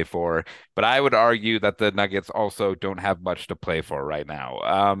nothing to play for. But I would argue that the Nuggets also don't have much to play for right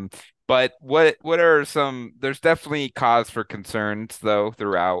now. But what are some? There's definitely cause for concerns though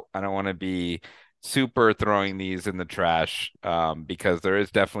throughout. I don't want to be super throwing these in the trash, because there is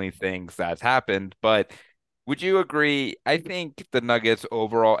definitely things that's happened, but would you agree? I think the Nuggets'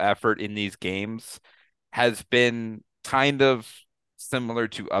 overall effort in these games has been kind of similar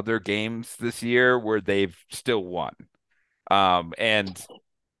to other games this year where they've still won. And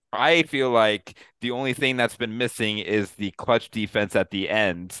I feel like the only thing that's been missing is the clutch defense at the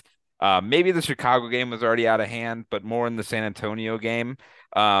end. Maybe the Chicago game was already out of hand, but more in the San Antonio game.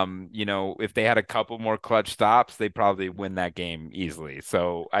 If they had a couple more clutch stops, they probably win that game easily.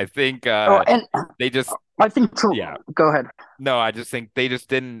 So I think Oh, and they just I think yeah. go ahead. No, I just think they just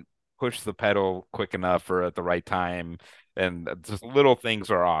didn't push the pedal quick enough or at the right time, and just little things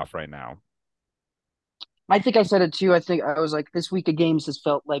are off right now. I think I said it too. I think I was like, this week of games has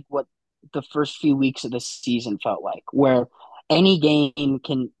felt like what the first few weeks of the season felt like, where any game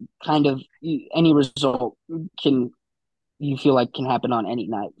can any result can you feel like can happen on any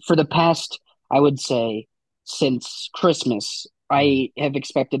night. For the past, I would say, since Christmas, Mhm. I have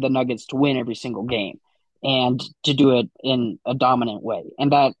expected the Nuggets to win every single game and to do it in a dominant way.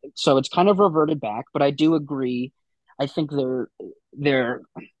 And that so it's kind of reverted back, but I do agree. I think they're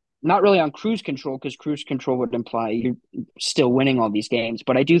not really on cruise control because cruise control would imply you're still winning all these games.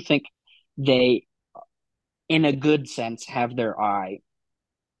 But I do think they, in a good sense, have their eye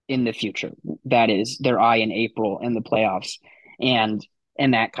in the future. That is their eye in April and the playoffs and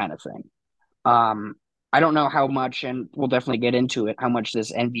and that kind of thing. Um, I don't know how much, and we'll definitely get into it, how much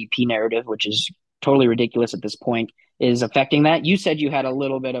this MVP narrative, which is totally ridiculous at this point, is affecting that. You said you had a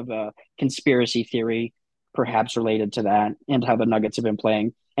little bit of a conspiracy theory, perhaps related to that, and how the Nuggets have been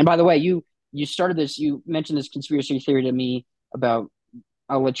playing. And by the way, you started this, you mentioned this conspiracy theory to me about.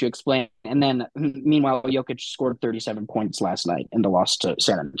 I'll let you explain. And then, meanwhile, Jokic scored 37 points last night in the loss to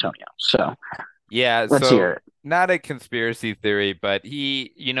San Antonio. So Yeah, let's hear so it. not a conspiracy theory, but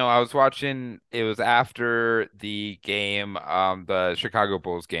I was watching, it was after the game, the Chicago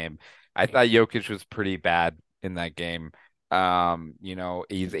Bulls game. I thought Jokic was pretty bad in that game.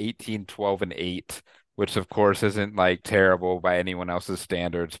 He's 18, 12, and 8, which of course isn't like terrible by anyone else's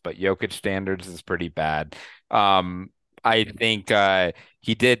standards, but Jokic standards is pretty bad. Um, I think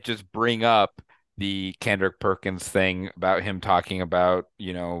he did just bring up the Kendrick Perkins thing about him talking about,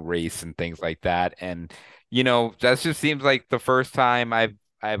 race and things like that. And, that just seems like the first time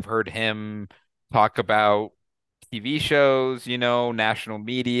I've heard him talk about TV shows, national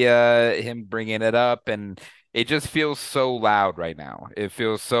media, him bringing it up, and it just feels so loud right now. It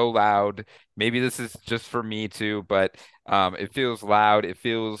feels so loud. Maybe this is just for me too, but it feels loud. It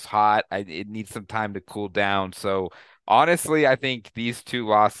feels hot. It needs some time to cool down. So honestly, I think these two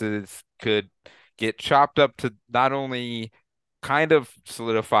losses could get chopped up to not only kind of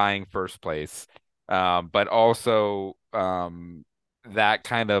solidifying first place, but also that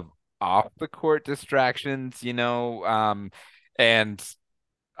kind of off the court distractions, and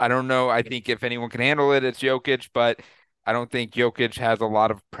I don't know. I think if anyone can handle it, it's Jokic, but I don't think Jokic has a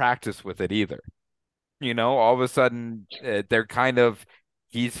lot of practice with it either. All of a sudden, they're kind of,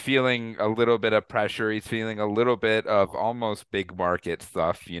 he's feeling a little bit of pressure. He's feeling a little bit of almost big market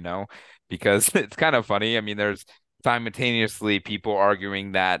stuff, because it's kind of funny. I mean, there's simultaneously people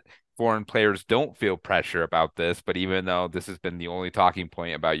arguing that foreign players don't feel pressure about this, but even though this has been the only talking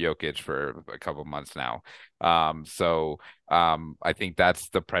point about Jokic for a couple months now. I think that's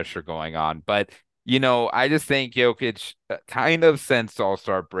the pressure going on. But I just think Jokic kind of since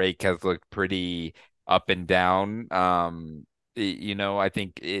All-Star break has looked pretty up and down. I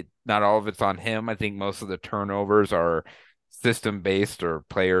think not all of it's on him. I think most of the turnovers are system based or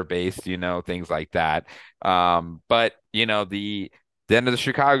player based, things like that. But the end of the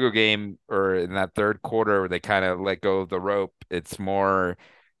Chicago game or in that third quarter where they kind of let go of the rope, it's more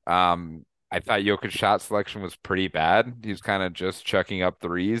I thought Jokic's shot selection was pretty bad. He was kind of just chucking up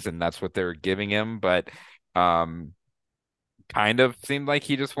threes, and that's what they were giving him. But um, kind of seemed like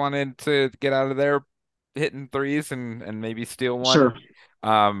he just wanted to get out of there hitting threes and maybe steal one.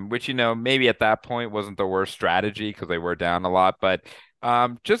 Sure. Which maybe at that point wasn't the worst strategy because they were down a lot, but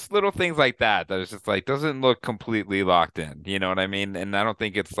just little things like that is just like doesn't look completely locked in. You know what I mean? And I don't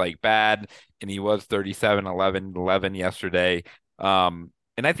think it's like bad. And he was 37, 11, 11 yesterday.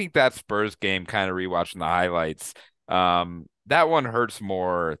 And I think that Spurs game, kind of rewatching the highlights, that one hurts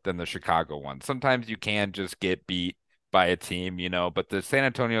more than the Chicago one. Sometimes you can just get beat by a team, but the San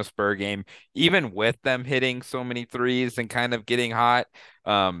Antonio Spur game, even with them hitting so many threes and kind of getting hot,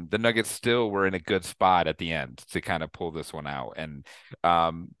 the Nuggets still were in a good spot at the end to kind of pull this one out. And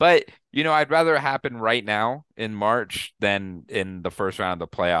but I'd rather it happen right now in March than in the first round of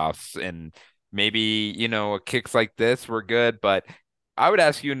the playoffs. And maybe, kicks like this were good, but I would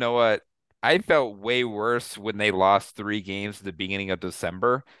ask you, Noah, I felt way worse when they lost 3 games at the beginning of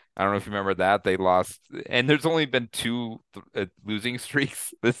December. I don't know if you remember that. They lost, and there's only been two losing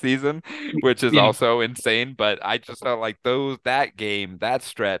streaks this season, which is Yeah. also insane. But I just felt like that game, that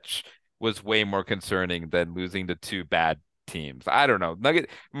stretch was way more concerning than losing to two bad teams. I don't know. I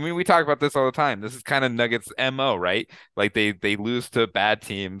mean, we talk about this all the time. This is kind of Nuggets MO, right? Like they lose to bad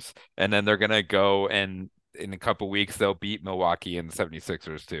teams, and then they're gonna go and in a couple weeks they'll beat Milwaukee and the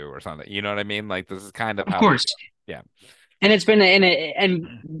 76ers too or something. You know what I mean? Like this is kind of Of how they course. go. Yeah. And it's been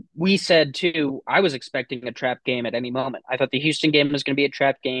and we said too. I was expecting a trap game at any moment. I thought the Houston game was going to be a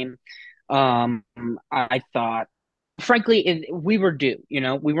trap game. Um, I thought, frankly, we were due.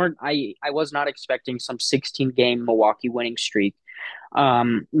 We weren't. I was not expecting some 16 game Milwaukee winning streak.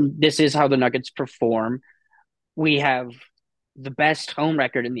 This is how the Nuggets perform. We have the best home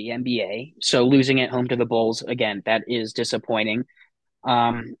record in the NBA. So losing at home to the Bulls again, that is disappointing.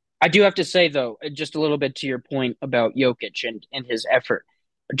 I do have to say though, just a little bit to your point about Jokic and his effort,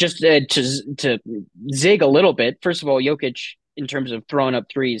 just to zig a little bit. First of all, Jokic in terms of throwing up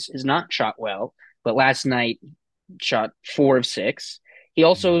threes is not shot well, but last night shot 4 of 6. He Mhm.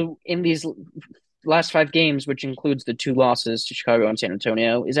 also in these last 5 games, which includes the 2 losses to Chicago and San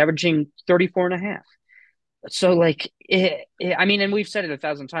Antonio, is averaging 34 and a half. So like I mean, and we've said it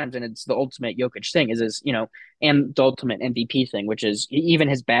 1,000 times, and it's the ultimate Jokic thing is and the ultimate MVP thing, which is even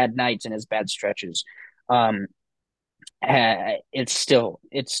his bad nights and his bad stretches. um, it's still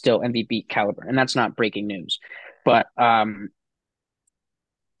MVP caliber, and that's not breaking news. But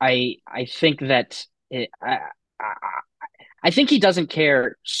I think that I I think he doesn't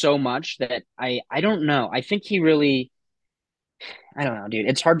care so much that I don't know. I think he really I don't know, dude.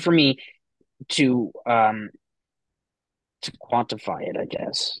 It's hard for me to to quantify it, I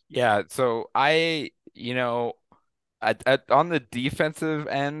guess. Yeah, so on the defensive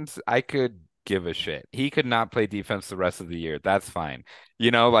end, I could give a shit. He could not play defense the rest of the year. That's fine.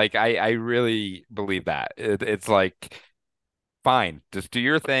 Like I really believe that. It's like fine, just do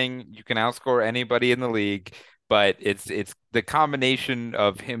your thing. You can outscore anybody in the league, but it's the combination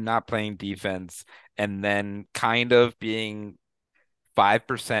of him not playing defense and then kind of being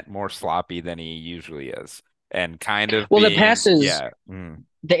 5% more sloppy than he usually is. And kind of Well, the being, passes, yeah.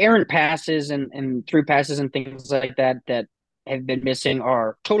 the errant passes and through passes and things like that that have been missing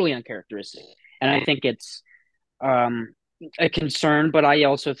are totally uncharacteristic. And I think it's um, a concern, but I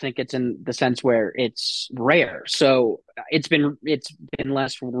also think it's in the sense where it's rare. So it's been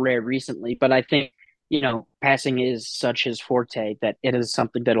less rare recently, but I think passing is such his forte that it is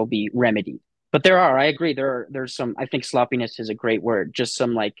something that'll be remedied. But I agree, there's some. I think sloppiness is a great word. Just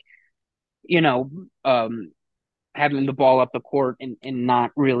some like you know um having the ball up the court and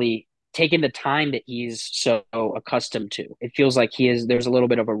not really taking the time that he's so accustomed to. It feels like there's a little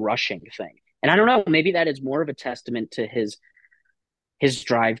bit of a rushing thing. And I don't know, maybe that is more of a testament to his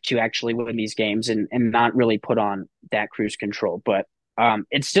drive to actually win these games and not really put on that cruise control. But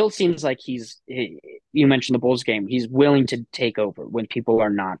it still seems like you mentioned the Bulls game, he's willing to take over when people are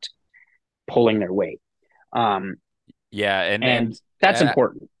not pulling their weight. Um, Yeah, and that's uh,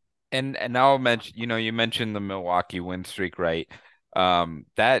 important. and I'll mention, you mentioned the Milwaukee win streak, right?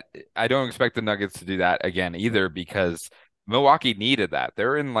 That I don't expect the Nuggets to do that again either because Milwaukee needed that.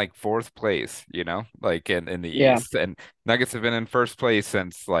 They're in like fourth place, like in the Yeah. East, and Nuggets have been in first place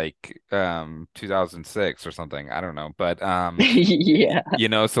since like 2006 or something. I don't know, but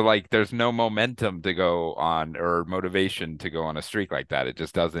Yeah. so like there's no momentum to go on or motivation to go on a streak like that. It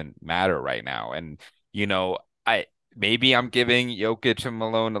just doesn't matter right now. And I maybe I'm giving Jokic and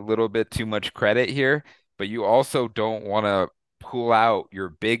Malone a little bit too much credit here, but you also don't want to pull out your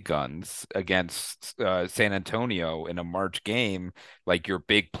big guns against San Antonio in a March game, like your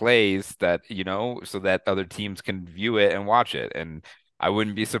big plays that, so that other teams can view it and watch it. And I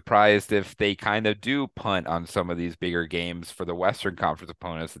wouldn't be surprised if they kind of do punt on some of these bigger games for the Western Conference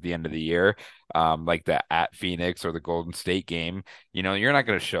opponents at the end of the year, like the at Phoenix or the Golden State game. You're not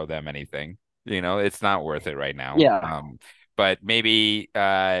going to show them anything. It's not worth it right now. Yeah. But maybe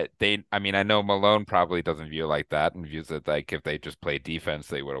I mean, I know Malone probably doesn't view it like that and views it like if they just played defense,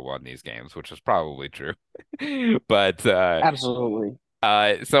 they would have won these games, which is probably true. But Absolutely.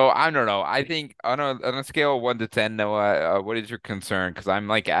 so I don't know. I think on a scale of 1 to 10, Noah, what is your concern? Because I'm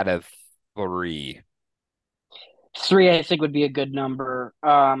like at a 3. Three, I think, would be a good number.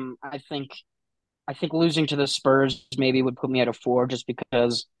 I think losing to the Spurs maybe would put me at a four, just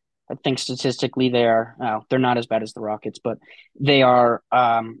because I think statistically they're not as bad as the Rockets, but they are,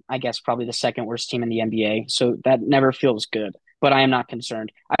 I guess, probably the second worst team in the NBA. So that never feels good. But I am not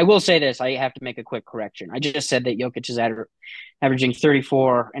concerned. I will say this: I have to make a quick correction. I just said that Jokic is averaging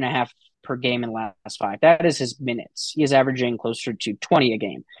 34 and a half per game in the last five. That is his minutes. He is averaging closer to 20 a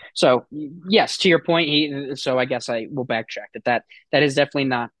game. So yes, to your point, so I guess I will backtrack that is definitely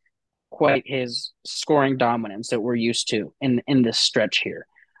not quite his scoring dominance that we're used to in this stretch here.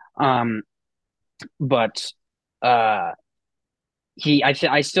 Um, but uh,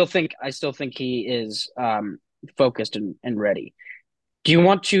 I still think he is focused and ready. Do you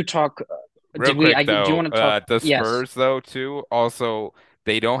want to talk? Real quick Do you though, want to talk? the Yes, Spurs though too, also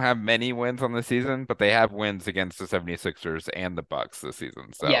they don't have many wins on the season, but they have wins against the 76ers and the Bucks this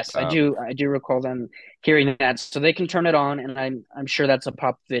season. So, yes, I do recall them hearing that, so they can turn it on, and I'm sure that's a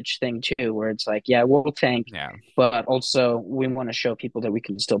Popovich thing too, where it's like, yeah, we'll tank, yeah. but also we want to show people that we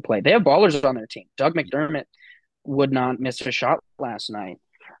can still play. They have ballers on their team. Doug McDermott would not miss a shot last night.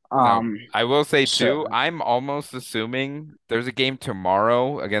 No, Um, I will say too, so I'm almost assuming there's a game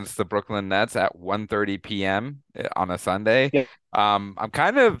tomorrow against the Brooklyn Nets at 1:30 p.m. On a Sunday. yeah, I'm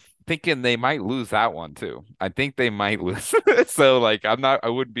kind of thinking they might lose that one too. I think they might lose. So like I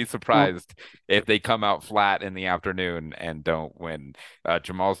wouldn't be well, surprised if they come out flat in the afternoon and don't win.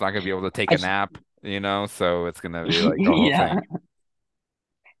 Jamal's not gonna be able to take I a nap, so it's gonna be like a whole yeah.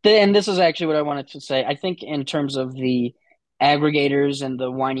 thing. And this is actually what I wanted to say. I think in terms of the aggregators and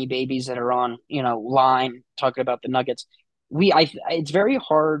the whiny babies that are on, line talking about the Nuggets, it's very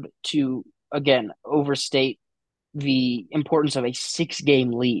hard to again overstate the importance of a 6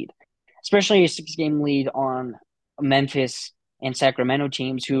 game lead. especially a 6 game lead on Memphis and Sacramento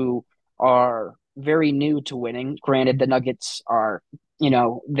teams who are very new to winning. Granted, the Nuggets are,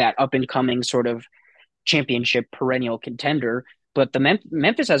 that up and coming sort of championship perennial contender, but the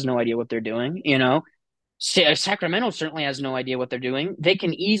Memphis has no idea what they're doing. Sacramento certainly has no idea what they're doing. They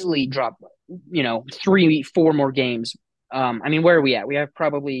can easily drop, 3, 4 more games. I mean, where are we at? We have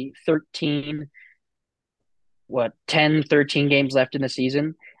probably 10, 13 games left in the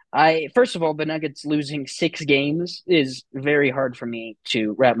season. First of all, the Nuggets losing 6 games is very hard for me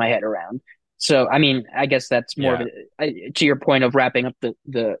to wrap my head around. So, I mean, I guess that's more of Yeah. to your point of wrapping up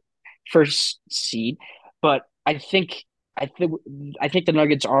the first seed. But I think I think the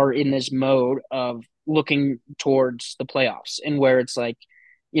Nuggets are in this mode of looking towards the playoffs and where it's like,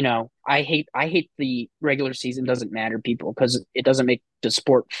 I hate the regular season doesn't matter, people, because it doesn't make the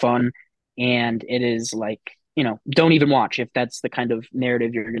sport fun, and it is like, don't even watch if that's the kind of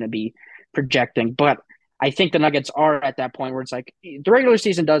narrative you're going to be projecting. But I think the Nuggets are at that point where it's like the regular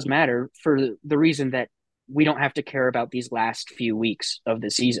season does matter for the reason that we don't have to care about these last few weeks of the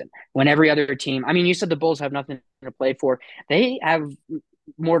season when every other team, I mean, you said the Bulls have nothing to play for. They have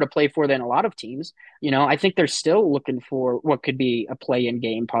more to play for than a lot of teams. I think they're still looking for what could be a play-in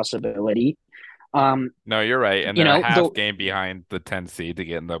game possibility. Um, No, you're right. And you they're a know, the half game behind the 10 seed to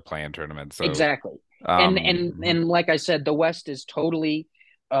get in the play-in tournament. So, Exactly. And and um, and like I said, the West is totally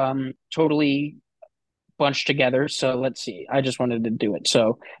bunched together. So let's see. I just wanted to do it.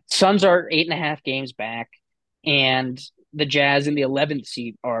 So Suns are 8.5 games back, and the Jazz in the 11th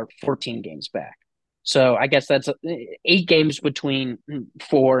seed are 14 games back. So I guess that's 8 games between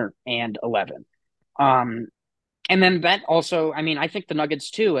 4 and 11. Um, and then that also, I mean, I think the Nuggets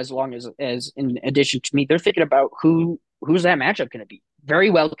too, as long as in addition to me, they're thinking about who's that matchup going to be.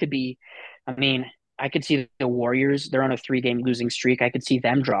 Very well could be. I mean, I could see the Warriors. They're on a 3 game losing streak. I could see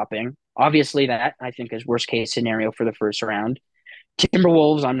them dropping. Obviously, that I think is worst case scenario for the first round.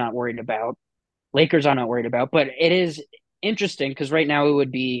 Timberwolves, I'm not worried about. Lakers, I'm not worried about. But it is interesting because right now it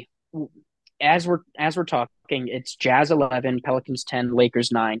would be, as we're talking, it's Jazz 11, Pelicans 10,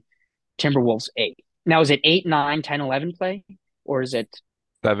 Lakers 9, Timberwolves 8. Now, is it 8, 9, 10, 11 play, or is it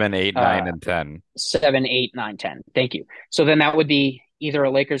 7, 8, 9, uh, and 10. 7, 8, 9, 10? Thank you. So then that would be either a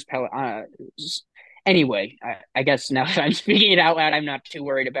Lakers anyway. I guess now that I'm speaking it out loud, I'm not too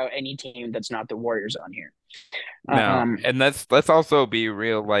worried about any team that's not the Warriors on here. No, Um, and let's also be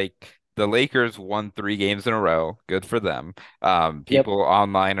real. Like the Lakers won 3 games in a row. Good for them. yep. People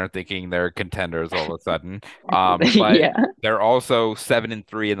online are thinking they're contenders all of a sudden. But Yeah. they're also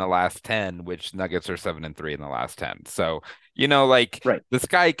 7-3 in the last 10, which Nuggets are 7-3 in the last 10. So, like Right. the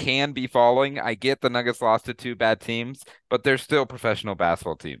sky can be falling. I get the Nuggets lost to 2 bad teams, but they're still professional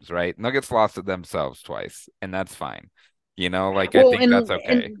basketball teams, right? Nuggets lost to themselves twice, and that's fine. Like I Well, think that's and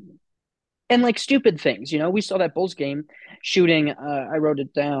okay. like stupid things. We saw that Bulls game shooting. I wrote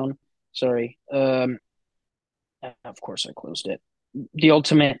it down. Sorry. Of course I closed it. The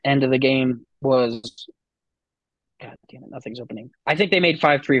ultimate end of the game was, God damn it, nothing's opening. I think they made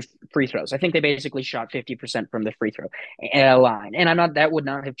 5 free throws. I think they basically shot 50% from the free throw line. And that would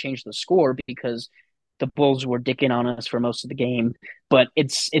not have changed the score because the Bulls were dicking on us for most of the game. But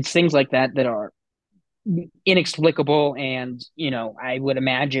it's things like that that are inexplicable, and I would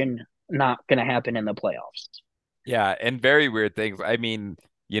imagine not going to happen in the playoffs. Yeah, and very weird things. I mean,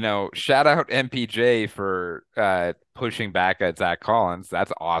 shout out MPJ for pushing back at Zach Collins.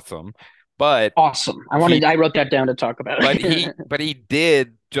 That's awesome. But Awesome. he I wrote that down to talk about. but he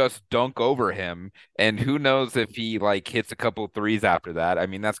did just dunk over him, and who knows if he like hits a couple threes after that. I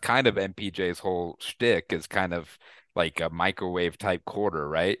mean, that's kind of MPJ's whole shtick is kind of like a microwave type quarter,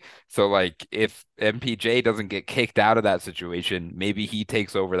 right? So like if MPJ doesn't get kicked out of that situation, maybe he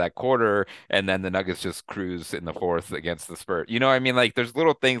takes over that quarter and then the Nuggets just cruise in the fourth against the Spurs. You know what I mean? Like there's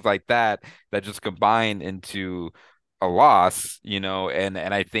little things like that that just combine into a loss, and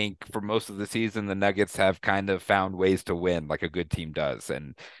I think for most of the season the Nuggets have kind of found ways to win like a good team does.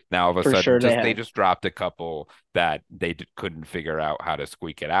 And now all of a For sudden sure they they have. just dropped a couple that they couldn't figure out how to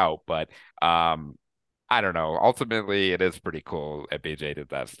squeak it out. But I don't know. Ultimately, it is pretty cool that BJ did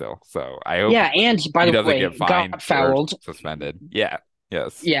that still. So I hope Yeah, and by he the doesn't get way, got fined or fouled. suspended. Yeah.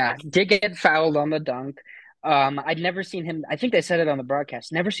 Yes. Yeah, did get fouled on the dunk. I'd never seen him. I think they said it on the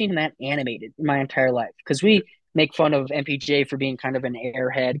broadcast. Never seen him that animated in my entire life. Because we make fun of MPJ for being kind of an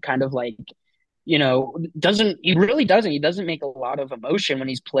airhead, kind of like, doesn't he really doesn't. He doesn't make a lot of emotion when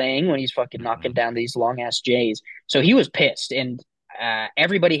he's playing, when he's fucking knocking Mhm. down these long ass J's. So he was pissed, and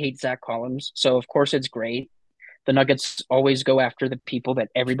everybody hates Zach Collins. So of course it's great. The Nuggets always go after the people that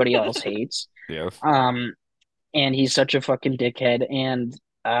everybody else hates. Yes. Um, and he's such a fucking dickhead. And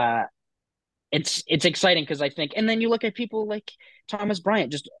it's exciting because I think, and then you look at people like Thomas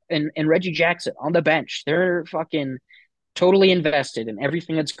Bryant, just and Reggie Jackson on the bench. They're fucking totally invested in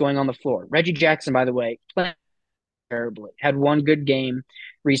everything that's going on the floor. Reggie Jackson, by the way, playing terribly. Had one good game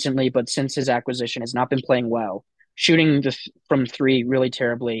recently, but since his acquisition has not been playing well. Shooting from three really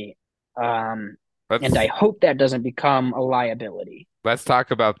terribly. And I Let's hope that doesn't become a liability. let's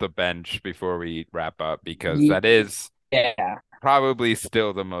talk about the bench before we wrap up because that is Yeah. probably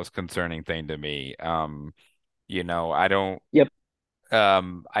still the most concerning thing to me. I don't Yep.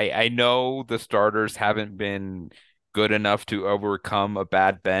 I know the starters haven't been good enough to overcome a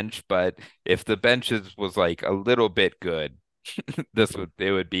bad bench, but if the benches was like a little bit good,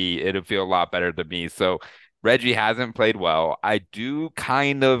 it'd feel a lot better to me. So Reggie hasn't played well. I do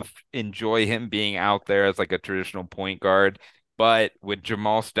kind of enjoy him being out there as like a traditional point guard, but when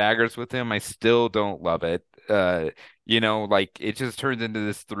Jamal staggers with him, I still don't love it. Like it just turns into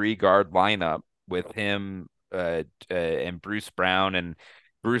this three guard lineup with him and Bruce Brown, and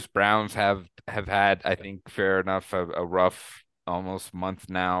Bruce Browns have had, I think, fair enough, a rough almost month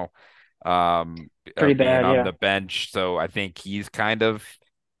now Pretty being bad, on yeah. the bench. So I think he's kind of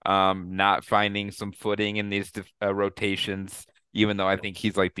not finding some footing in these rotations, even though I think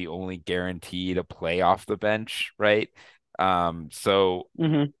he's like the only guarantee to play off the bench, right? So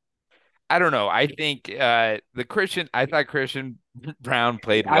Hmm. I don't know. I think I thought Christian Brown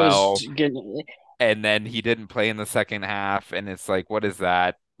played I was well, getting. and then he didn't play in the second half, and it's like, what is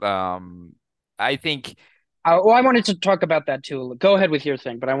that? I think, Well, I wanted to talk about that too. Go ahead with your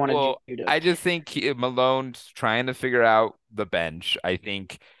thing, but I wanted well, you to. I just think Malone's trying to figure out the bench. I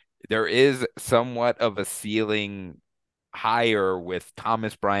think there is somewhat of a ceiling higher with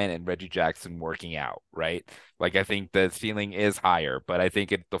Thomas Bryant and Reggie Jackson working out, right? Like I think the ceiling is higher, but I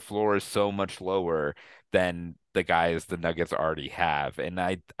think the floor is so much lower than the guys the Nuggets already have. And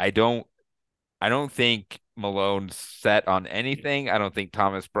I don't think Malone's set on anything. I don't think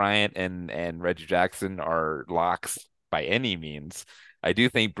Thomas Bryant and Reggie Jackson are locks by any means. I do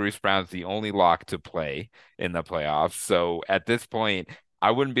think Bruce Brown's the only lock to play in the playoffs. So at this point,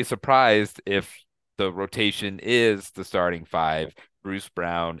 I wouldn't be surprised if the rotation is the starting five, Bruce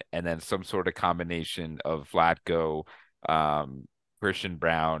Brown, and then some sort of combination of Vlatko, Christian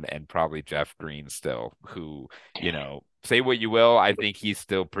Brown, and probably Jeff Green still, who, say what you will, I think he's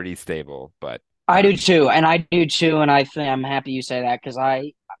still pretty stable, but I I do don't too, and I do too, and I think I'm happy you say that because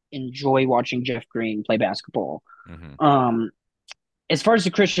I enjoy watching Jeff Green play basketball. know. Um, as far as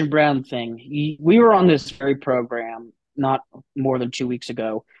the Christian Brown thing, we were on this very program not more than 2 weeks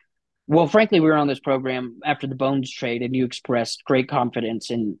ago. Well, frankly, we were on this program after the Bones trade, and you expressed great confidence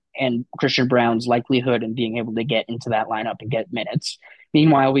in Christian Brown's likelihood in being able to get into that lineup and get minutes.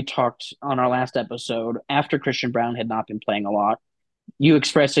 Meanwhile, we talked on our last episode after Christian Brown had not been playing a lot, you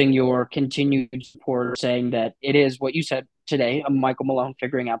expressing your continued support, saying that it is what you said today, a Michael Malone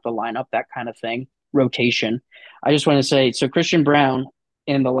figuring out the lineup, that kind of thing, rotation. I just want to say, so Christian Brown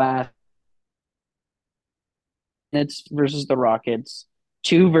in the last minutes versus the Rockets,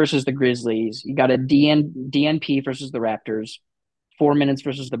 two versus the Grizzlies. You got a DNP versus the Raptors, 4 minutes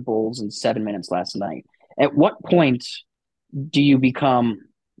versus the Bulls, and 7 minutes last night. At what point do you become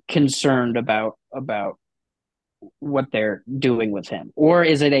concerned about what they're doing with him? Or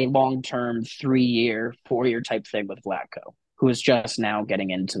is it a long term 3 year, 4 year type thing with Vlatko, who is just now getting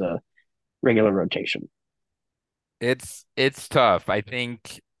into the regular rotation? It's tough. I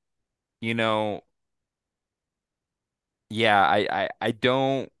think, you know, yeah, I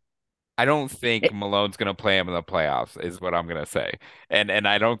don't think It, Malone's gonna play him in the playoffs, is what I'm gonna say. And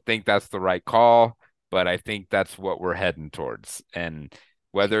I don't think that's the right call, but I think that's what we're heading towards. And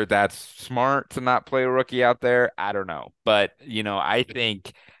whether that's smart to not play a rookie out there, I don't know. But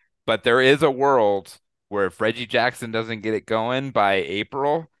but there is a world where if Reggie Jackson doesn't get it going by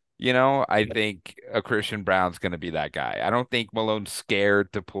April, I think a Christian Brown's going to be that guy. I don't think Malone's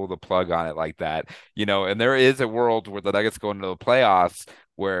scared to pull the plug on it like that, and there is a world where the Nuggets go into the playoffs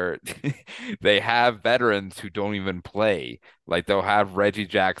where they have veterans who don't even play. Like they'll have Reggie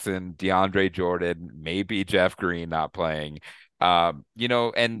Jackson, DeAndre Jordan, maybe Jeff Green not playing. And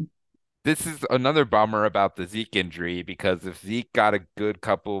this is another bummer about the Zeke injury because if Zeke got a good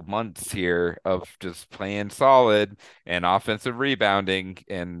couple months here of just playing solid and offensive rebounding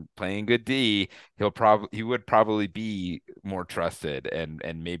and playing good D, he would probably be more trusted and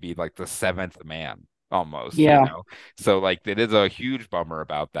maybe like the seventh man almost, yeah, So like it is a huge bummer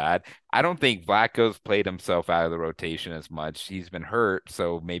about that. I don't think Vlatko's played himself out of the rotation as much. He's been hurt,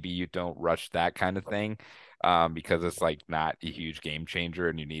 so maybe you don't rush that kind of thing because it's like not a huge game changer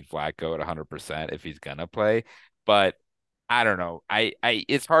and you need Flacco at 100% if he's gonna play. But I don't know.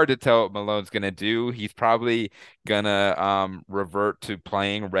 It's hard to tell what Malone's gonna do. He's probably gonna revert to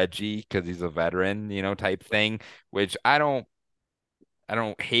playing Reggie because he's a veteran, type thing, which I don't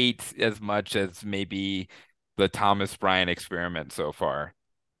hate as much as maybe the Thomas Bryant experiment so far.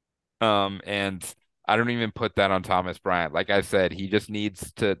 And I don't even put that on Thomas Bryant. Like I said, he just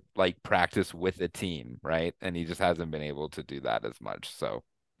needs to like practice with a team, right? And he just hasn't been able to do that as much. So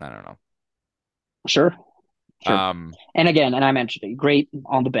I don't know. Sure, sure. Um, And again, and I mentioned it, great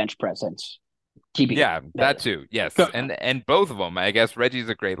on the bench presence. TB. yeah, that too. Yes. Go. And both of them. I guess Reggie's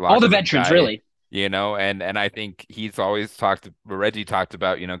a great All the locker room veterans, guy, really. and I think he's always Reggie talked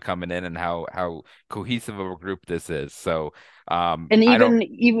about, coming in and how cohesive of a group this is. So And I don't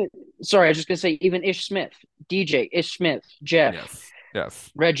even sorry, I was just gonna say even Ish Smith, DJ, Ish Smith, Jeff, yes.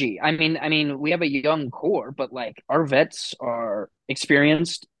 Yes. Reggie. I mean, we have a young core, but like our vets are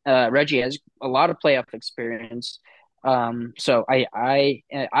experienced. Reggie has a lot of playoff experience. So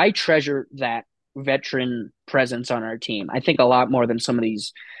I treasure that veteran presence on our team. I think a lot more than some of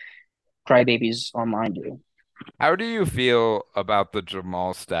these crybabies online do. How do you feel about the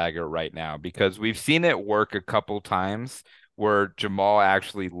Jamal stagger right now? Because we've seen it work a couple times where Jamal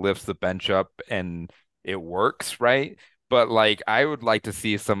actually lifts the bench up and it works, right? But like I would like to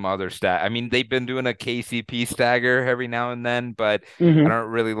see some other stat. I mean, they've been doing a KCP stagger every now and then, but I Mm-hmm. don't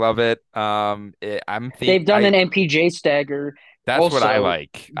really love it. I'm think They've done I an MPJ stagger. That's what I Also,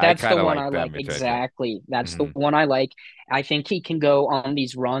 like. I that's the kind of one like I them, like. JJ. Exactly. That's the Hmm. one I like. I think he can go on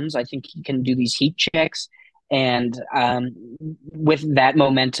these runs. I think he can do these heat checks. And with that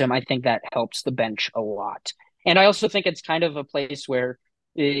momentum, I think that helps the bench a lot. And I also think it's kind of a place where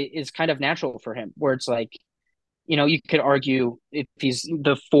it is kind of natural for him, where it's like, you could argue if he's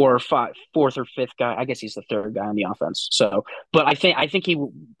the fourth or fifth guy. I guess he's the third guy on the offense. So, but I think he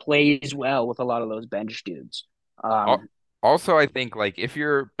plays well with a lot of those bench dudes. Al- Um, Also, I think like if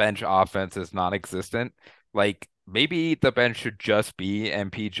your bench offense is non-existent, like maybe the bench should just be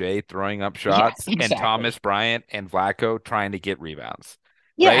MPJ throwing up yeah, shots and exactly. Thomas Bryant and Vlaco trying to get rebounds.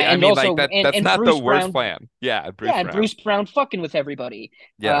 Yeah, Right? I and mean, like also that's and not the Bruce worst Brown. plan. Yeah, Bruce Yeah, and Brown. Bruce Brown fucking with everybody.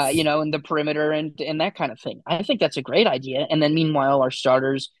 Yes. In the perimeter and that kind of thing. I think that's a great idea. And then meanwhile, our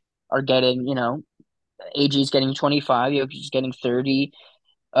starters are getting, AG's getting 25, Jokic's getting 30.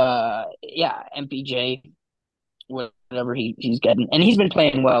 Yeah, MPJ whatever he's getting, and he's been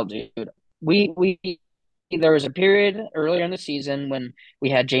playing well, dude. We there was a period earlier in the season when we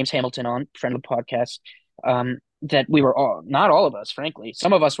had James Hamilton on, friend of the podcast, that we were all not all of us, frankly,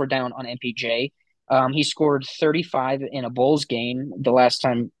 some of us were down on MPJ. He scored 35 in a Bulls game the last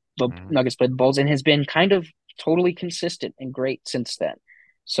time the Mhm. Nuggets played the Bulls, and has been kind of totally consistent and great since then.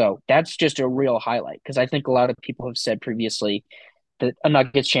 So that's just a real highlight because I think a lot of people have said previously that a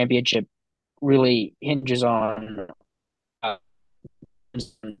Nuggets championship really hinges on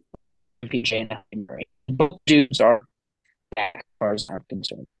PJ and Murray. Both dudes are back as far as I'm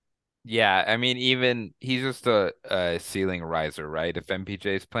concerned. Yeah, I mean, even he's just a ceiling riser, right? If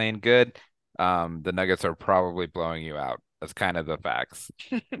MPJ is playing good, the Nuggets are probably blowing you out. That's kind of the facts.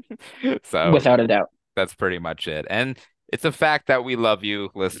 So Without a doubt. that's pretty much it. And it's a fact that we love you,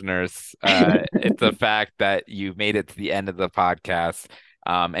 listeners. It's a fact that you made it to the end of the podcast.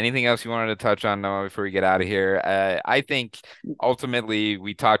 Anything else you wanted to touch on, Noah, before we get out of here? I think ultimately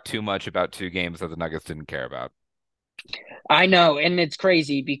we talked too much about two games that the Nuggets didn't care about. I know, and it's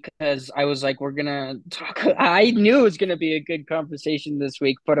crazy because I was like, we're gonna talk. I knew it was gonna be a good conversation this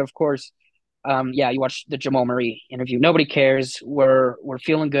week, but of course, yeah, you watched the Jamal Murray interview. Nobody cares. We're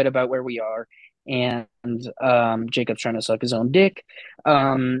feeling good about where we are, and Jacob's trying to suck his own dick.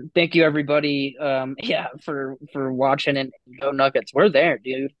 Thank you everybody. Yeah, for watching and go Nuggets. We're there,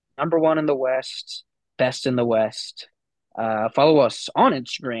 dude. Number one in the West, best in the West. Follow us on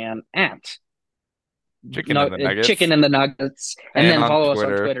Instagram at Chicken and the Nuggets, Chicken and the Nuggets, and and then on follow us on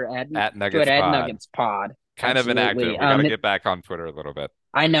Twitter Twitter at at Nuggets Twitter at Pod. Nuggets Pod. Kind of Absolutely. inactive. We got to get back on Twitter a little bit.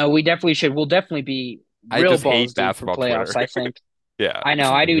 I know we definitely should. We'll definitely be I real just balls hate deep for basketball playoffs. Twitter. I think. Yeah. I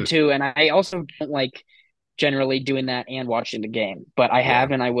know I do too, and I also don't like generally doing that and watching the game, but I Yeah.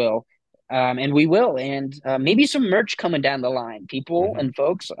 have and I will, and we will, and maybe some merch coming down the line, people Hmm. and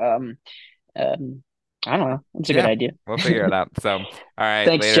folks. Um, I don't know. It's a good Yeah. idea. We'll figure it out. So, all right,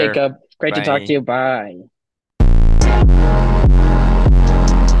 Thanks, later. Jacob. Great to talk to Bye. you. Bye.